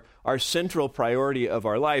is our central priority of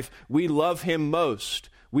our life. We love him most.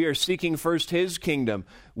 We are seeking first his kingdom.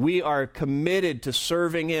 We are committed to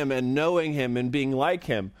serving him and knowing him and being like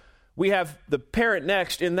him. We have the parent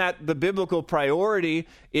next, in that the biblical priority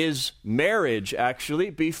is marriage, actually,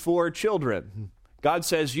 before children. God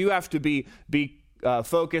says you have to be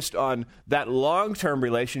focused on that long-term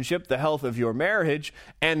relationship, the health of your marriage,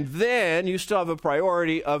 and then you still have a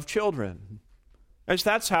priority of children. And so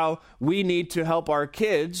that's how we need to help our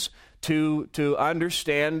kids to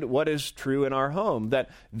understand what is true in our home, that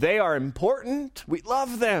they are important. We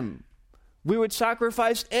love them. We would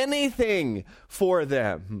sacrifice anything for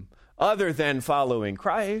them other than following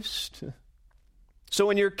Christ. So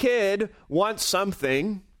when your kid wants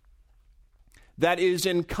something that is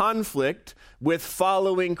in conflict with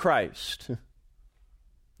following Christ,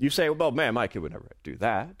 you say, well, man, my kid would never do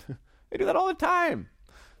that. They do that all the time.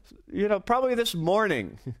 Probably this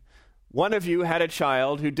morning, one of you had a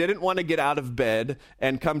child who didn't want to get out of bed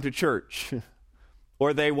and come to church,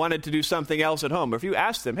 or they wanted to do something else at home. Or if you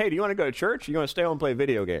asked them, hey, do you want to go to church, or you want to stay home and play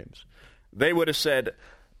video games? They would have said,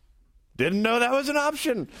 didn't know that was an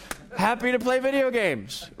option. Happy to play video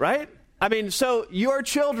games, right? So your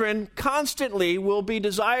children constantly will be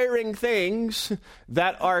desiring things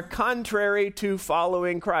that are contrary to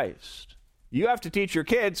following Christ. You have to teach your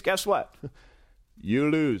kids, guess what?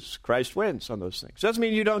 You lose. Christ wins on those things. Doesn't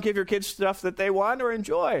mean you don't give your kids stuff that they want or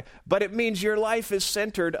enjoy, but it means your life is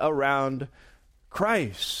centered around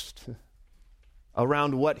Christ,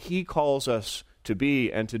 around what he calls us to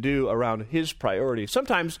be and to do, around his priorities.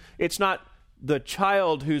 Sometimes it's not the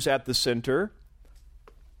child who's at the center.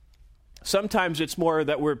 Sometimes it's more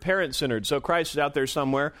that we're parent-centered. So Christ is out there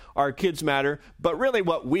somewhere, our kids matter, but really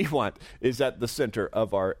what we want is at the center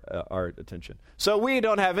of our attention. So we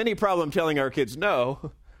don't have any problem telling our kids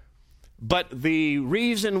no, but the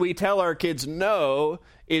reason we tell our kids no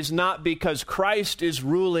is not because Christ is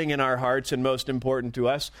ruling in our hearts and most important to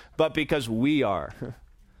us, but because we are.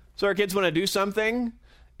 So our kids want to do something,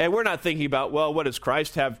 and we're not thinking about, well, what does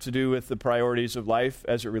Christ have to do with the priorities of life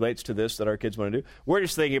as it relates to this that our kids want to do? We're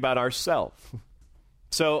just thinking about ourselves.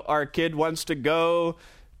 So our kid wants to go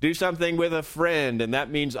do something with a friend, and that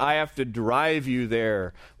means I have to drive you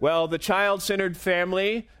there. Well, the child-centered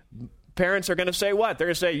family, parents are going to say what? They're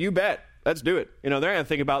going to say, you bet. let's do it. They're not going to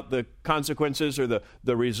think about the consequences or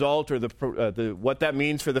the result or the what that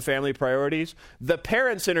means for the family priorities. The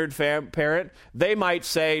parent-centered parent, they might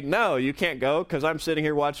say, no, you can't go because I'm sitting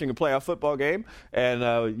here watching a playoff football game,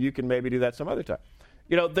 and you can maybe do that some other time.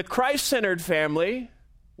 The Christ-centered family,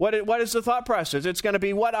 what is the thought process? It's going to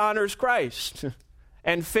be what honors Christ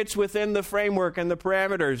and fits within the framework and the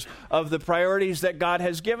parameters of the priorities that God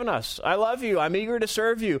has given us. I love you. I'm eager to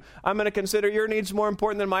serve you. I'm going to consider your needs more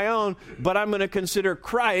important than my own, but I'm going to consider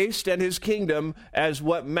Christ and his kingdom as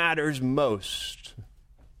what matters most.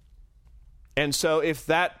 And so if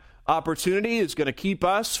that opportunity is going to keep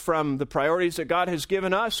us from the priorities that God has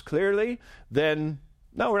given us, clearly, then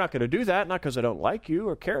no, we're not going to do that, not because I don't like you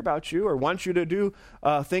or care about you or want you to do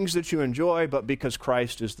things that you enjoy, but because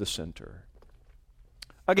Christ is the center.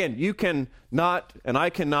 Again, you cannot, and I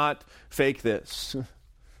cannot fake this.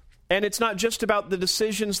 And it's not just about the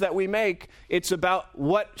decisions that we make. It's about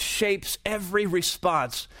what shapes every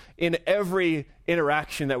response in every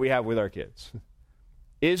interaction that we have with our kids.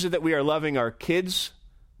 Is it that we are loving our kids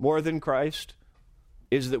more than Christ?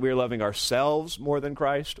 Is it that we are loving ourselves more than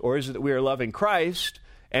Christ? Or is it that we are loving Christ,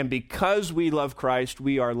 and because we love Christ,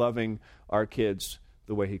 we are loving our kids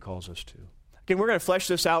the way he calls us to? Again, we're going to flesh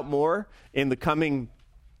this out more in the coming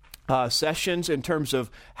sessions in terms of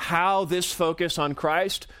how this focus on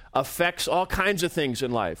Christ affects all kinds of things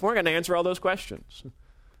in life. We're going to answer all those questions.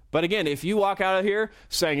 But again, if you walk out of here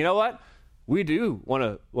saying, you know what, we do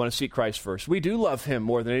want to seek Christ first. We do love him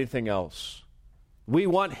more than anything else. We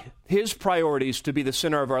want his priorities to be the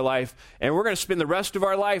center of our life, and we're going to spend the rest of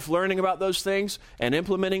our life learning about those things and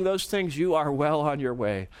implementing those things. You are well on your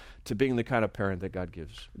way to being the kind of parent that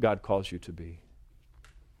God calls you to be.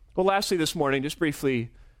 Well, lastly this morning, just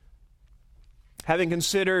briefly, having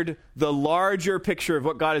considered the larger picture of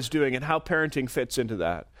what God is doing and how parenting fits into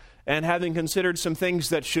that, and having considered some things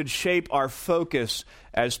that should shape our focus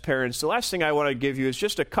as parents, the last thing I want to give you is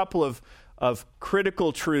just a couple of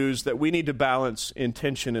critical truths that we need to balance in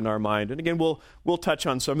tension in our mind. And again, we'll touch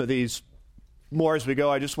on some of these more as we go.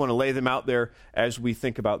 I just want to lay them out there as we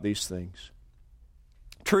think about these things.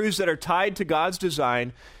 Truths that are tied to God's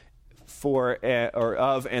design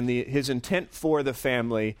his intent for the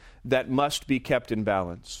family that must be kept in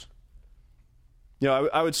balance.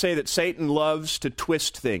 I would say that Satan loves to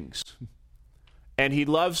twist things. And he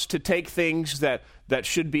loves to take things that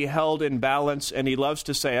should be held in balance, and he loves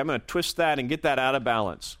to say, I'm going to twist that and get that out of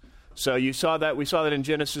balance. So we saw that in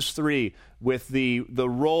Genesis 3 with the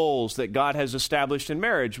roles that God has established in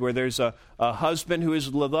marriage, where there's a husband who is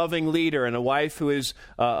a loving leader and a wife who is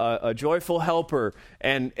a joyful helper.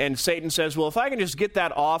 And Satan says, well, if I can just get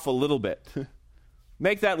that off a little bit,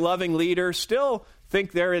 make that loving leader still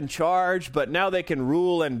think they're in charge, but now they can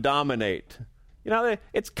rule and dominate.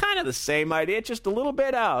 It's kind of the same idea, it's just a little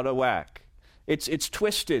bit out of whack. It's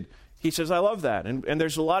twisted. He says, I love that. And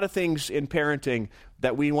there's a lot of things in parenting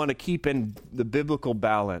that we want to keep in the biblical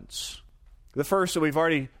balance. The first that we've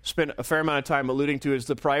already spent a fair amount of time alluding to is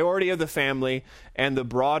the priority of the family and the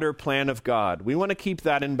broader plan of God. We want to keep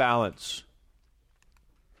that in balance.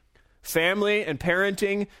 Family and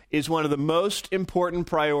parenting is one of the most important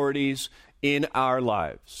priorities in our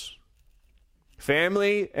lives.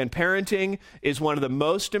 Family and parenting is one of the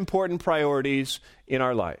most important priorities in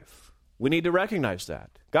our life. We need to recognize that.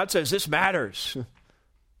 God says this matters.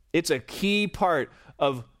 It's a key part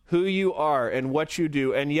of who you are and what you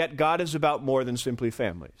do, and yet God is about more than simply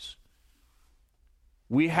families.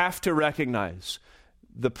 We have to recognize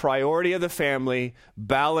the priority of the family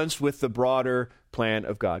balanced with the broader plan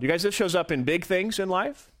of God. You guys, this shows up in big things in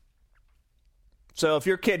life. So if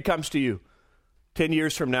your kid comes to you 10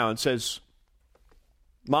 years from now and says,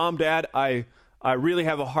 Mom, Dad, I really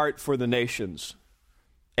have a heart for the nations,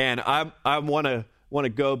 and I want to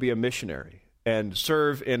go be a missionary and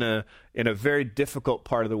serve in a very difficult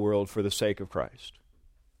part of the world for the sake of Christ.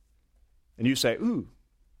 And you say, ooh,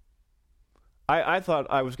 I thought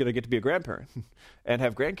I was going to get to be a grandparent and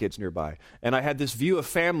have grandkids nearby, and I had this view of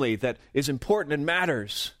family that is important and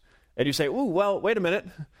matters. And you say, ooh, well, wait a minute.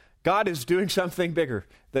 God is doing something bigger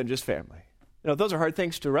than just family. Those are hard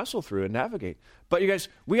things to wrestle through and navigate. But you guys,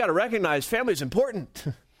 we got to recognize family is important.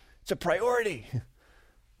 It's a priority.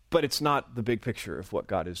 But it's not the big picture of what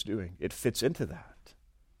God is doing. It fits into that.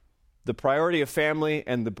 The priority of family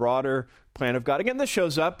and the broader plan of God. Again, this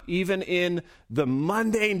shows up even in the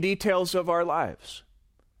mundane details of our lives.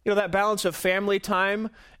 That balance of family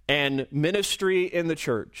time and ministry in the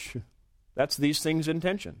church. That's these things in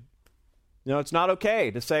tension. It's not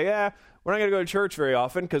okay to say, we're not going to go to church very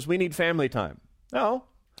often because we need family time. No,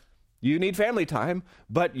 you need family time,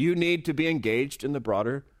 but you need to be engaged in the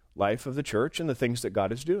broader life of the church and the things that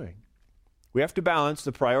God is doing. We have to balance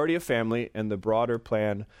the priority of family and the broader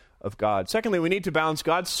plan of God. Secondly, we need to balance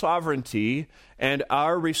God's sovereignty and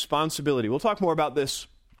our responsibility. We'll talk more about this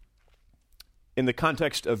in the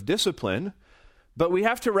context of discipline, but we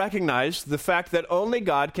have to recognize the fact that only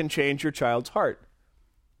God can change your child's heart.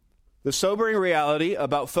 The sobering reality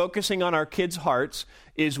about focusing on our kids' hearts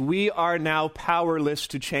is we are now powerless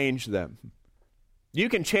to change them. You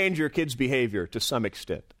can change your kids' behavior to some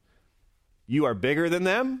extent. You are bigger than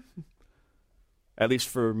them, at least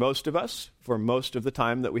for most of us, for most of the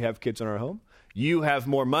time that we have kids in our home. You have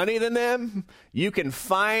more money than them. You can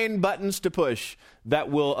find buttons to push that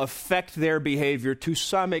will affect their behavior to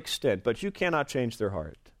some extent, but you cannot change their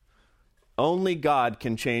heart. Only God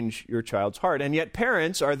can change your child's heart. And yet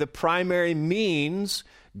parents are the primary means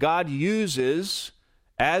God uses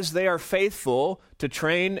as they are faithful to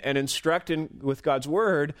train and instruct with God's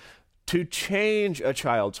word to change a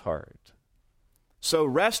child's heart. So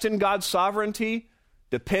rest in God's sovereignty,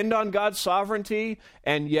 depend on God's sovereignty,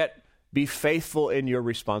 and yet be faithful in your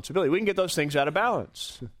responsibility. We can get those things out of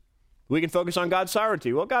balance. We can focus on God's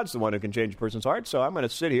sovereignty. Well, God's the one who can change a person's heart, so I'm going to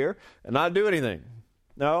sit here and not do anything.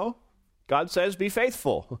 No, God says be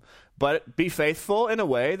faithful, but be faithful in a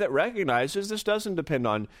way that recognizes this doesn't depend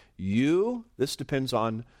on you, this depends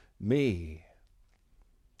on me.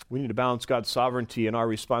 We need to balance God's sovereignty and our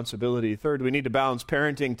responsibility. Third, we need to balance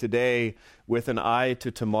parenting today with an eye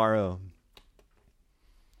to tomorrow.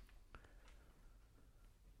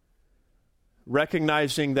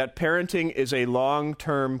 Recognizing that parenting is a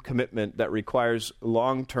long-term commitment that requires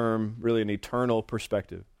long-term, really an eternal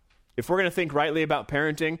perspective. If we're going to think rightly about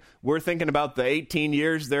parenting, we're thinking about the 18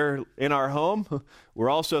 years they're in our home. We're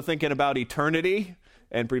also thinking about eternity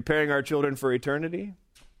and preparing our children for eternity.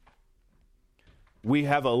 We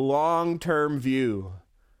have a long-term view,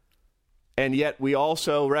 and yet we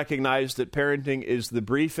also recognize that parenting is the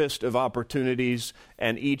briefest of opportunities,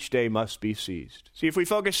 and each day must be seized. See, if we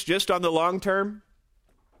focus just on the long term,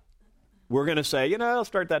 we're going to say, I'll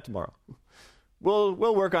start that tomorrow.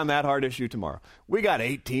 We'll work on that hard issue tomorrow. We got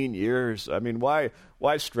 18 years. I mean, why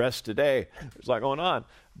stress today? There's a lot going on.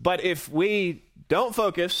 But if we don't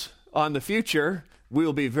focus on the future, we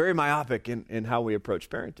will be very myopic in how we approach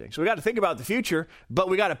parenting. So we got to think about the future, but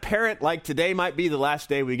we got to parent like today might be the last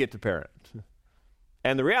day we get to parent.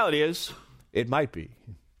 And the reality is, it might be.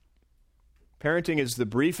 Parenting is the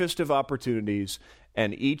briefest of opportunities,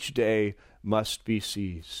 and each day must be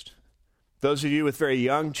seized. Those of you with very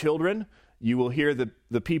young children, you will hear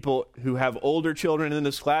the people who have older children in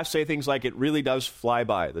this class say things like, it really does fly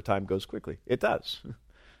by. The time goes quickly. It does.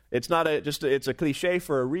 It's not it's a cliche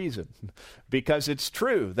for a reason, because it's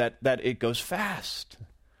true that it goes fast.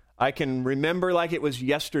 I can remember like it was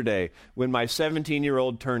yesterday when my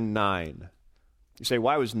 17-year-old turned 9. You say,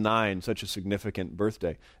 why was 9 such a significant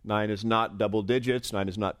birthday? 9 is not double digits. 9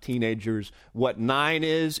 is not teenagers. What 9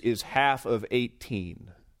 is half of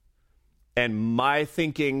 18. And my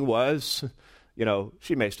thinking was,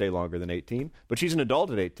 she may stay longer than 18, but she's an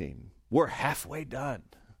adult at 18. We're halfway done.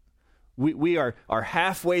 We are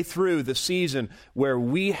halfway through the season where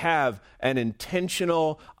we have an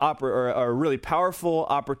intentional or a really powerful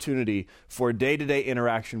opportunity for day-to-day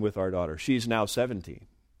interaction with our daughter. She's now 17.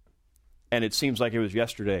 And it seems like it was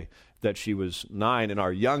yesterday that she was 9, and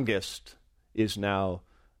our youngest is now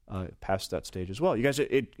past that stage as well. You guys,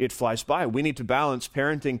 it flies by. We need to balance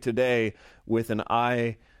parenting today with an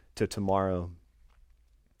eye to tomorrow.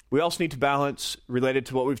 We also need to balance, related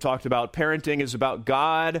to what we've talked about, parenting is about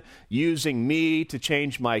God using me to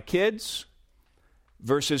change my kids,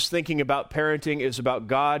 versus thinking about parenting is about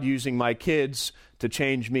God using my kids to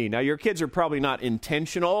change me. Now, your kids are probably not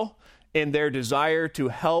intentional in their desire to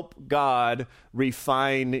help God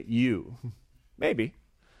refine you. Maybe.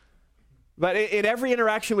 But in every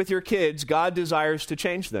interaction with your kids, God desires to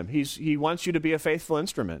change them. He wants you to be a faithful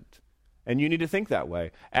instrument. And you need to think that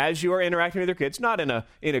way. As you are interacting with your kids, not in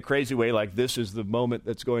a crazy way like this is the moment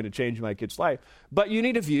that's going to change my kid's life, but you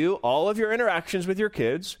need to view all of your interactions with your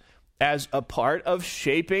kids as a part of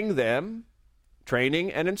shaping them,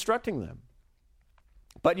 training and instructing them.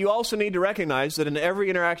 But you also need to recognize that in every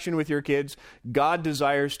interaction with your kids, God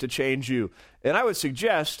desires to change you. And I would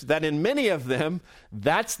suggest that in many of them,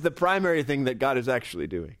 that's the primary thing that God is actually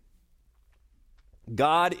doing.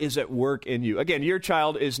 God is at work in you. Again, your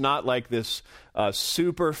child is not like this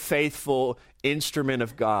super faithful instrument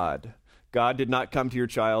of God. God did not come to your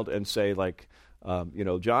child and say,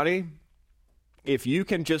 Johnny, if you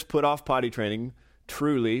can just put off potty training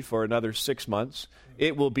truly for another 6 months,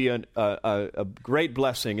 it will be a great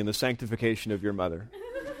blessing in the sanctification of your mother.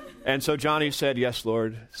 And so Johnny said, yes,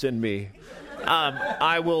 Lord, send me.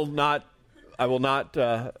 I will not I will not.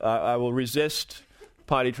 I will resist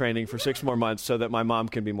potty training for 6 more months so that my mom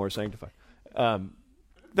can be more sanctified.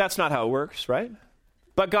 That's not how it works, right?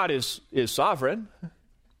 But God is sovereign.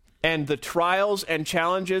 And the trials and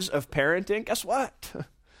challenges of parenting, guess what?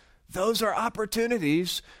 Those are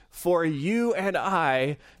opportunities for you and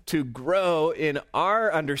I to grow in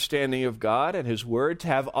our understanding of God and His Word, to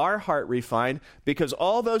have our heart refined, because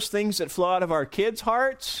all those things that flow out of our kids'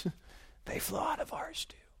 hearts, they flow out of ours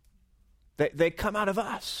too. They come out of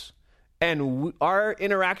us. And our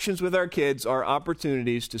interactions with our kids are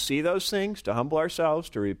opportunities to see those things, to humble ourselves,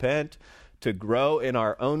 to repent, to grow in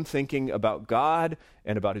our own thinking about God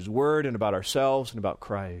and about His Word and about ourselves and about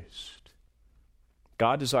Christ.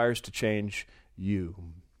 God desires to change you.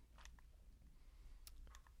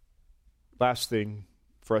 Last thing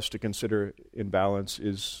for us to consider in balance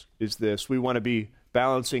is this. We want to be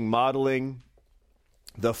balancing modeling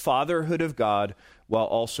the fatherhood of God while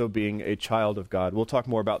also being a child of God. We'll talk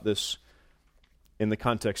more about this in the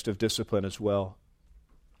context of discipline as well.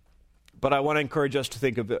 But I want to encourage us to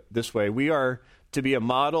think of it this way. We are to be a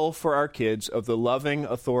model for our kids of the loving,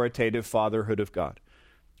 authoritative fatherhood of God.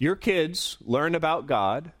 Your kids learn about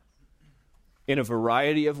God in a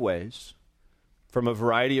variety of ways, from a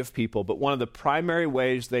variety of people, but one of the primary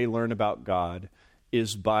ways they learn about God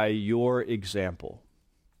is by your example.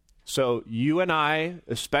 So you and I,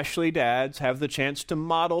 especially dads, have the chance to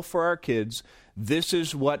model for our kids, this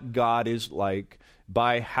is what God is like,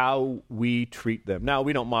 by how we treat them. Now,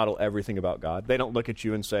 we don't model everything about God. They don't look at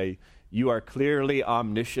you and say, you are clearly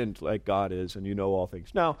omniscient like God is and you know all things.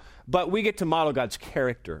 No, but we get to model God's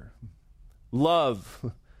character.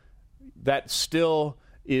 Love that still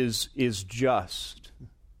is just.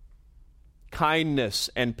 Kindness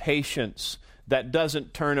and patience that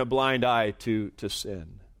doesn't turn a blind eye to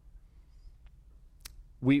sin.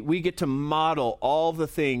 We get to model all the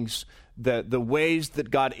things, the ways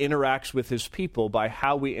that God interacts with His people by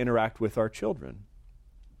how we interact with our children.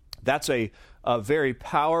 That's a very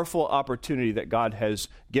powerful opportunity that God has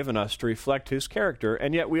given us to reflect His character,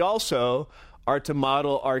 and yet we also are to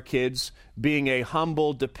model our kids being a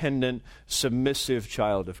humble, dependent, submissive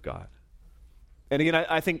child of God. And again,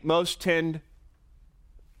 I think most tend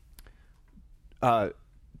to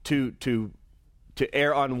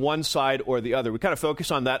err on one side or the other. We kind of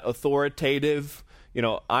focus on that authoritative,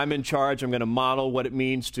 I'm in charge, I'm going to model what it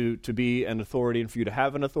means to be an authority and for you to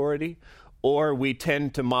have an authority. Or we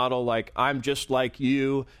tend to model like, I'm just like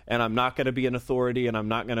you, and I'm not going to be an authority, and I'm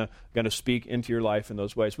not going to speak into your life in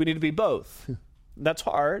those ways. We need to be both. That's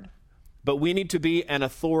hard, but we need to be an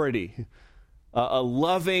authority, a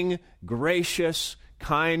loving, gracious,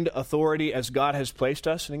 kind authority as God has placed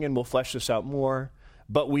us. And again, we'll flesh this out more.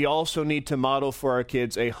 But we also need to model for our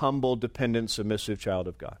kids a humble, dependent, submissive child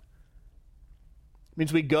of God. It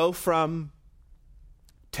means we go from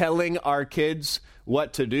telling our kids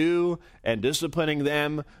what to do and disciplining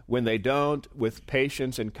them when they don't with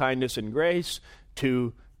patience and kindness and grace,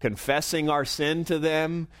 to confessing our sin to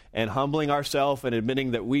them and humbling ourselves and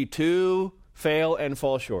admitting that we too fail and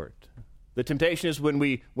fall short. The temptation is when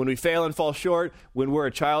we fail and fall short, when we're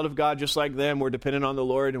a child of God just like them, we're dependent on the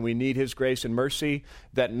Lord and we need His grace and mercy,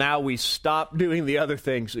 that now we stop doing the other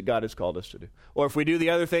things that God has called us to do. Or if we do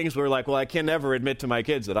the other things, we're like, well, I can never admit to my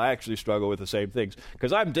kids that I actually struggle with the same things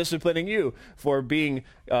because I'm disciplining you for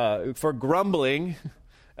for grumbling,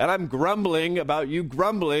 and I'm grumbling about you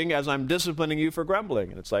grumbling as I'm disciplining you for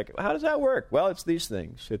grumbling. And it's like, how does that work? Well, it's these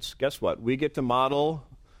things. Guess what? We get to model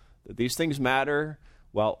that these things matter,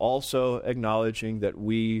 while also acknowledging that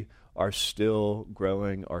we are still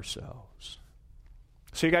growing ourselves.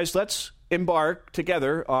 So you guys, let's embark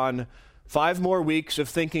together on 5 more weeks of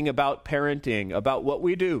thinking about parenting, about what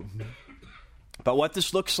we do, about what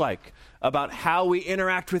this looks like, about how we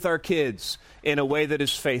interact with our kids in a way that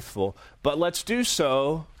is faithful. But let's do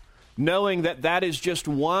so knowing that that is just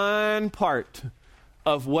one part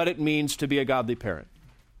of what it means to be a godly parent.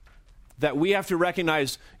 That we have to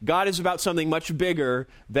recognize God is about something much bigger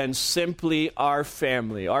than simply our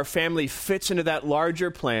family. Our family fits into that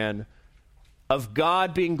larger plan of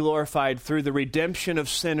God being glorified through the redemption of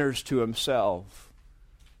sinners to Himself.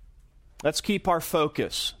 Let's keep our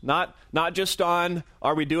focus, not just on,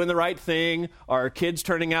 are we doing the right thing? Are our kids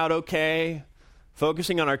turning out okay?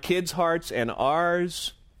 Focusing on our kids' hearts and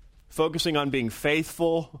ours. Focusing on being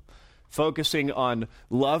faithful. Focusing on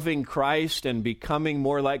loving Christ and becoming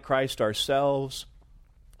more like Christ ourselves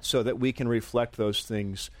so that we can reflect those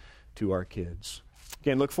things to our kids.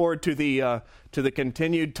 Again, look forward to the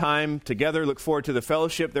continued time together. Look forward to the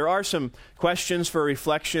fellowship. There are some questions for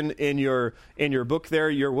reflection in your book there.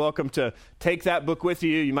 You're welcome to take that book with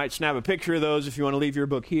you. You might snap a picture of those if you want to leave your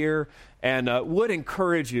book here. and would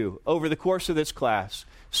encourage you over the course of this class,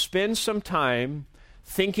 spend some time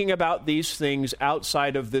thinking about these things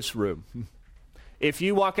outside of this room. If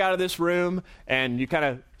you walk out of this room and you kind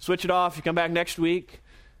of switch it off, you come back next week,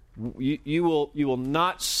 you will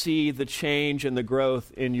not see the change and the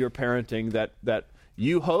growth in your parenting that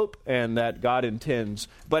you hope and that God intends.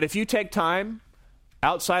 But if you take time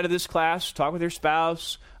outside of this class, talk with your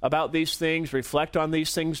spouse about these things, reflect on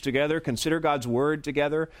these things together, consider God's Word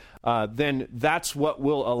together, then that's what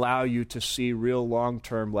will allow you to see real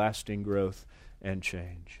long-term lasting growth and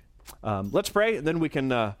change. Let's pray, and then we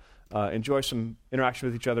can enjoy some interaction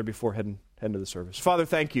with each other before heading to the service. Father,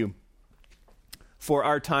 thank you for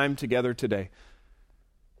our time together today.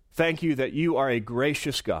 Thank you that you are a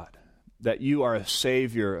gracious God, that you are a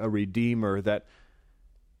Savior, a Redeemer, that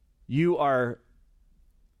you are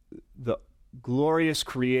the glorious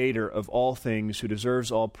Creator of all things who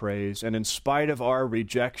deserves all praise. And in spite of our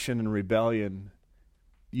rejection and rebellion,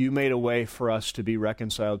 you made a way for us to be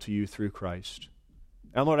reconciled to you through Christ.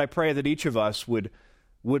 And Lord, I pray that each of us would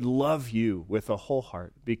love you with a whole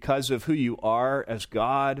heart because of who you are as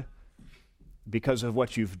God, because of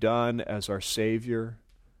what you've done as our Savior.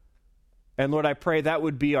 And Lord, I pray that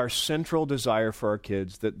would be our central desire for our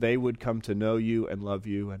kids, that they would come to know you and love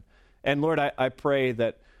you. And Lord, I pray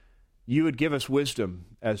that you would give us wisdom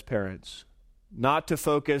as parents, not to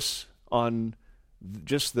focus on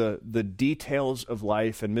just the details of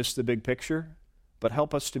life and miss the big picture, but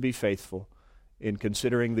help us to be faithful in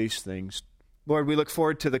considering these things. Lord, we look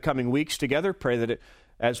forward to the coming weeks together. Pray that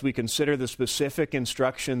as we consider the specific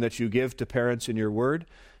instruction that you give to parents in your word,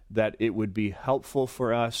 that it would be helpful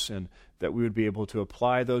for us and that we would be able to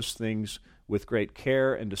apply those things with great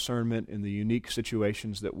care and discernment in the unique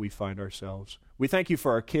situations that we find ourselves. We thank you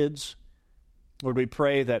for our kids. Lord, we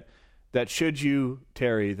pray that should you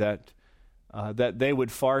tarry, that they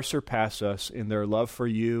would far surpass us in their love for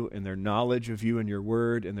you, in their knowledge of you and your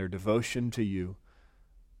word, and their devotion to you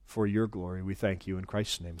for your glory. We thank you in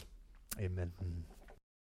Christ's name. Amen.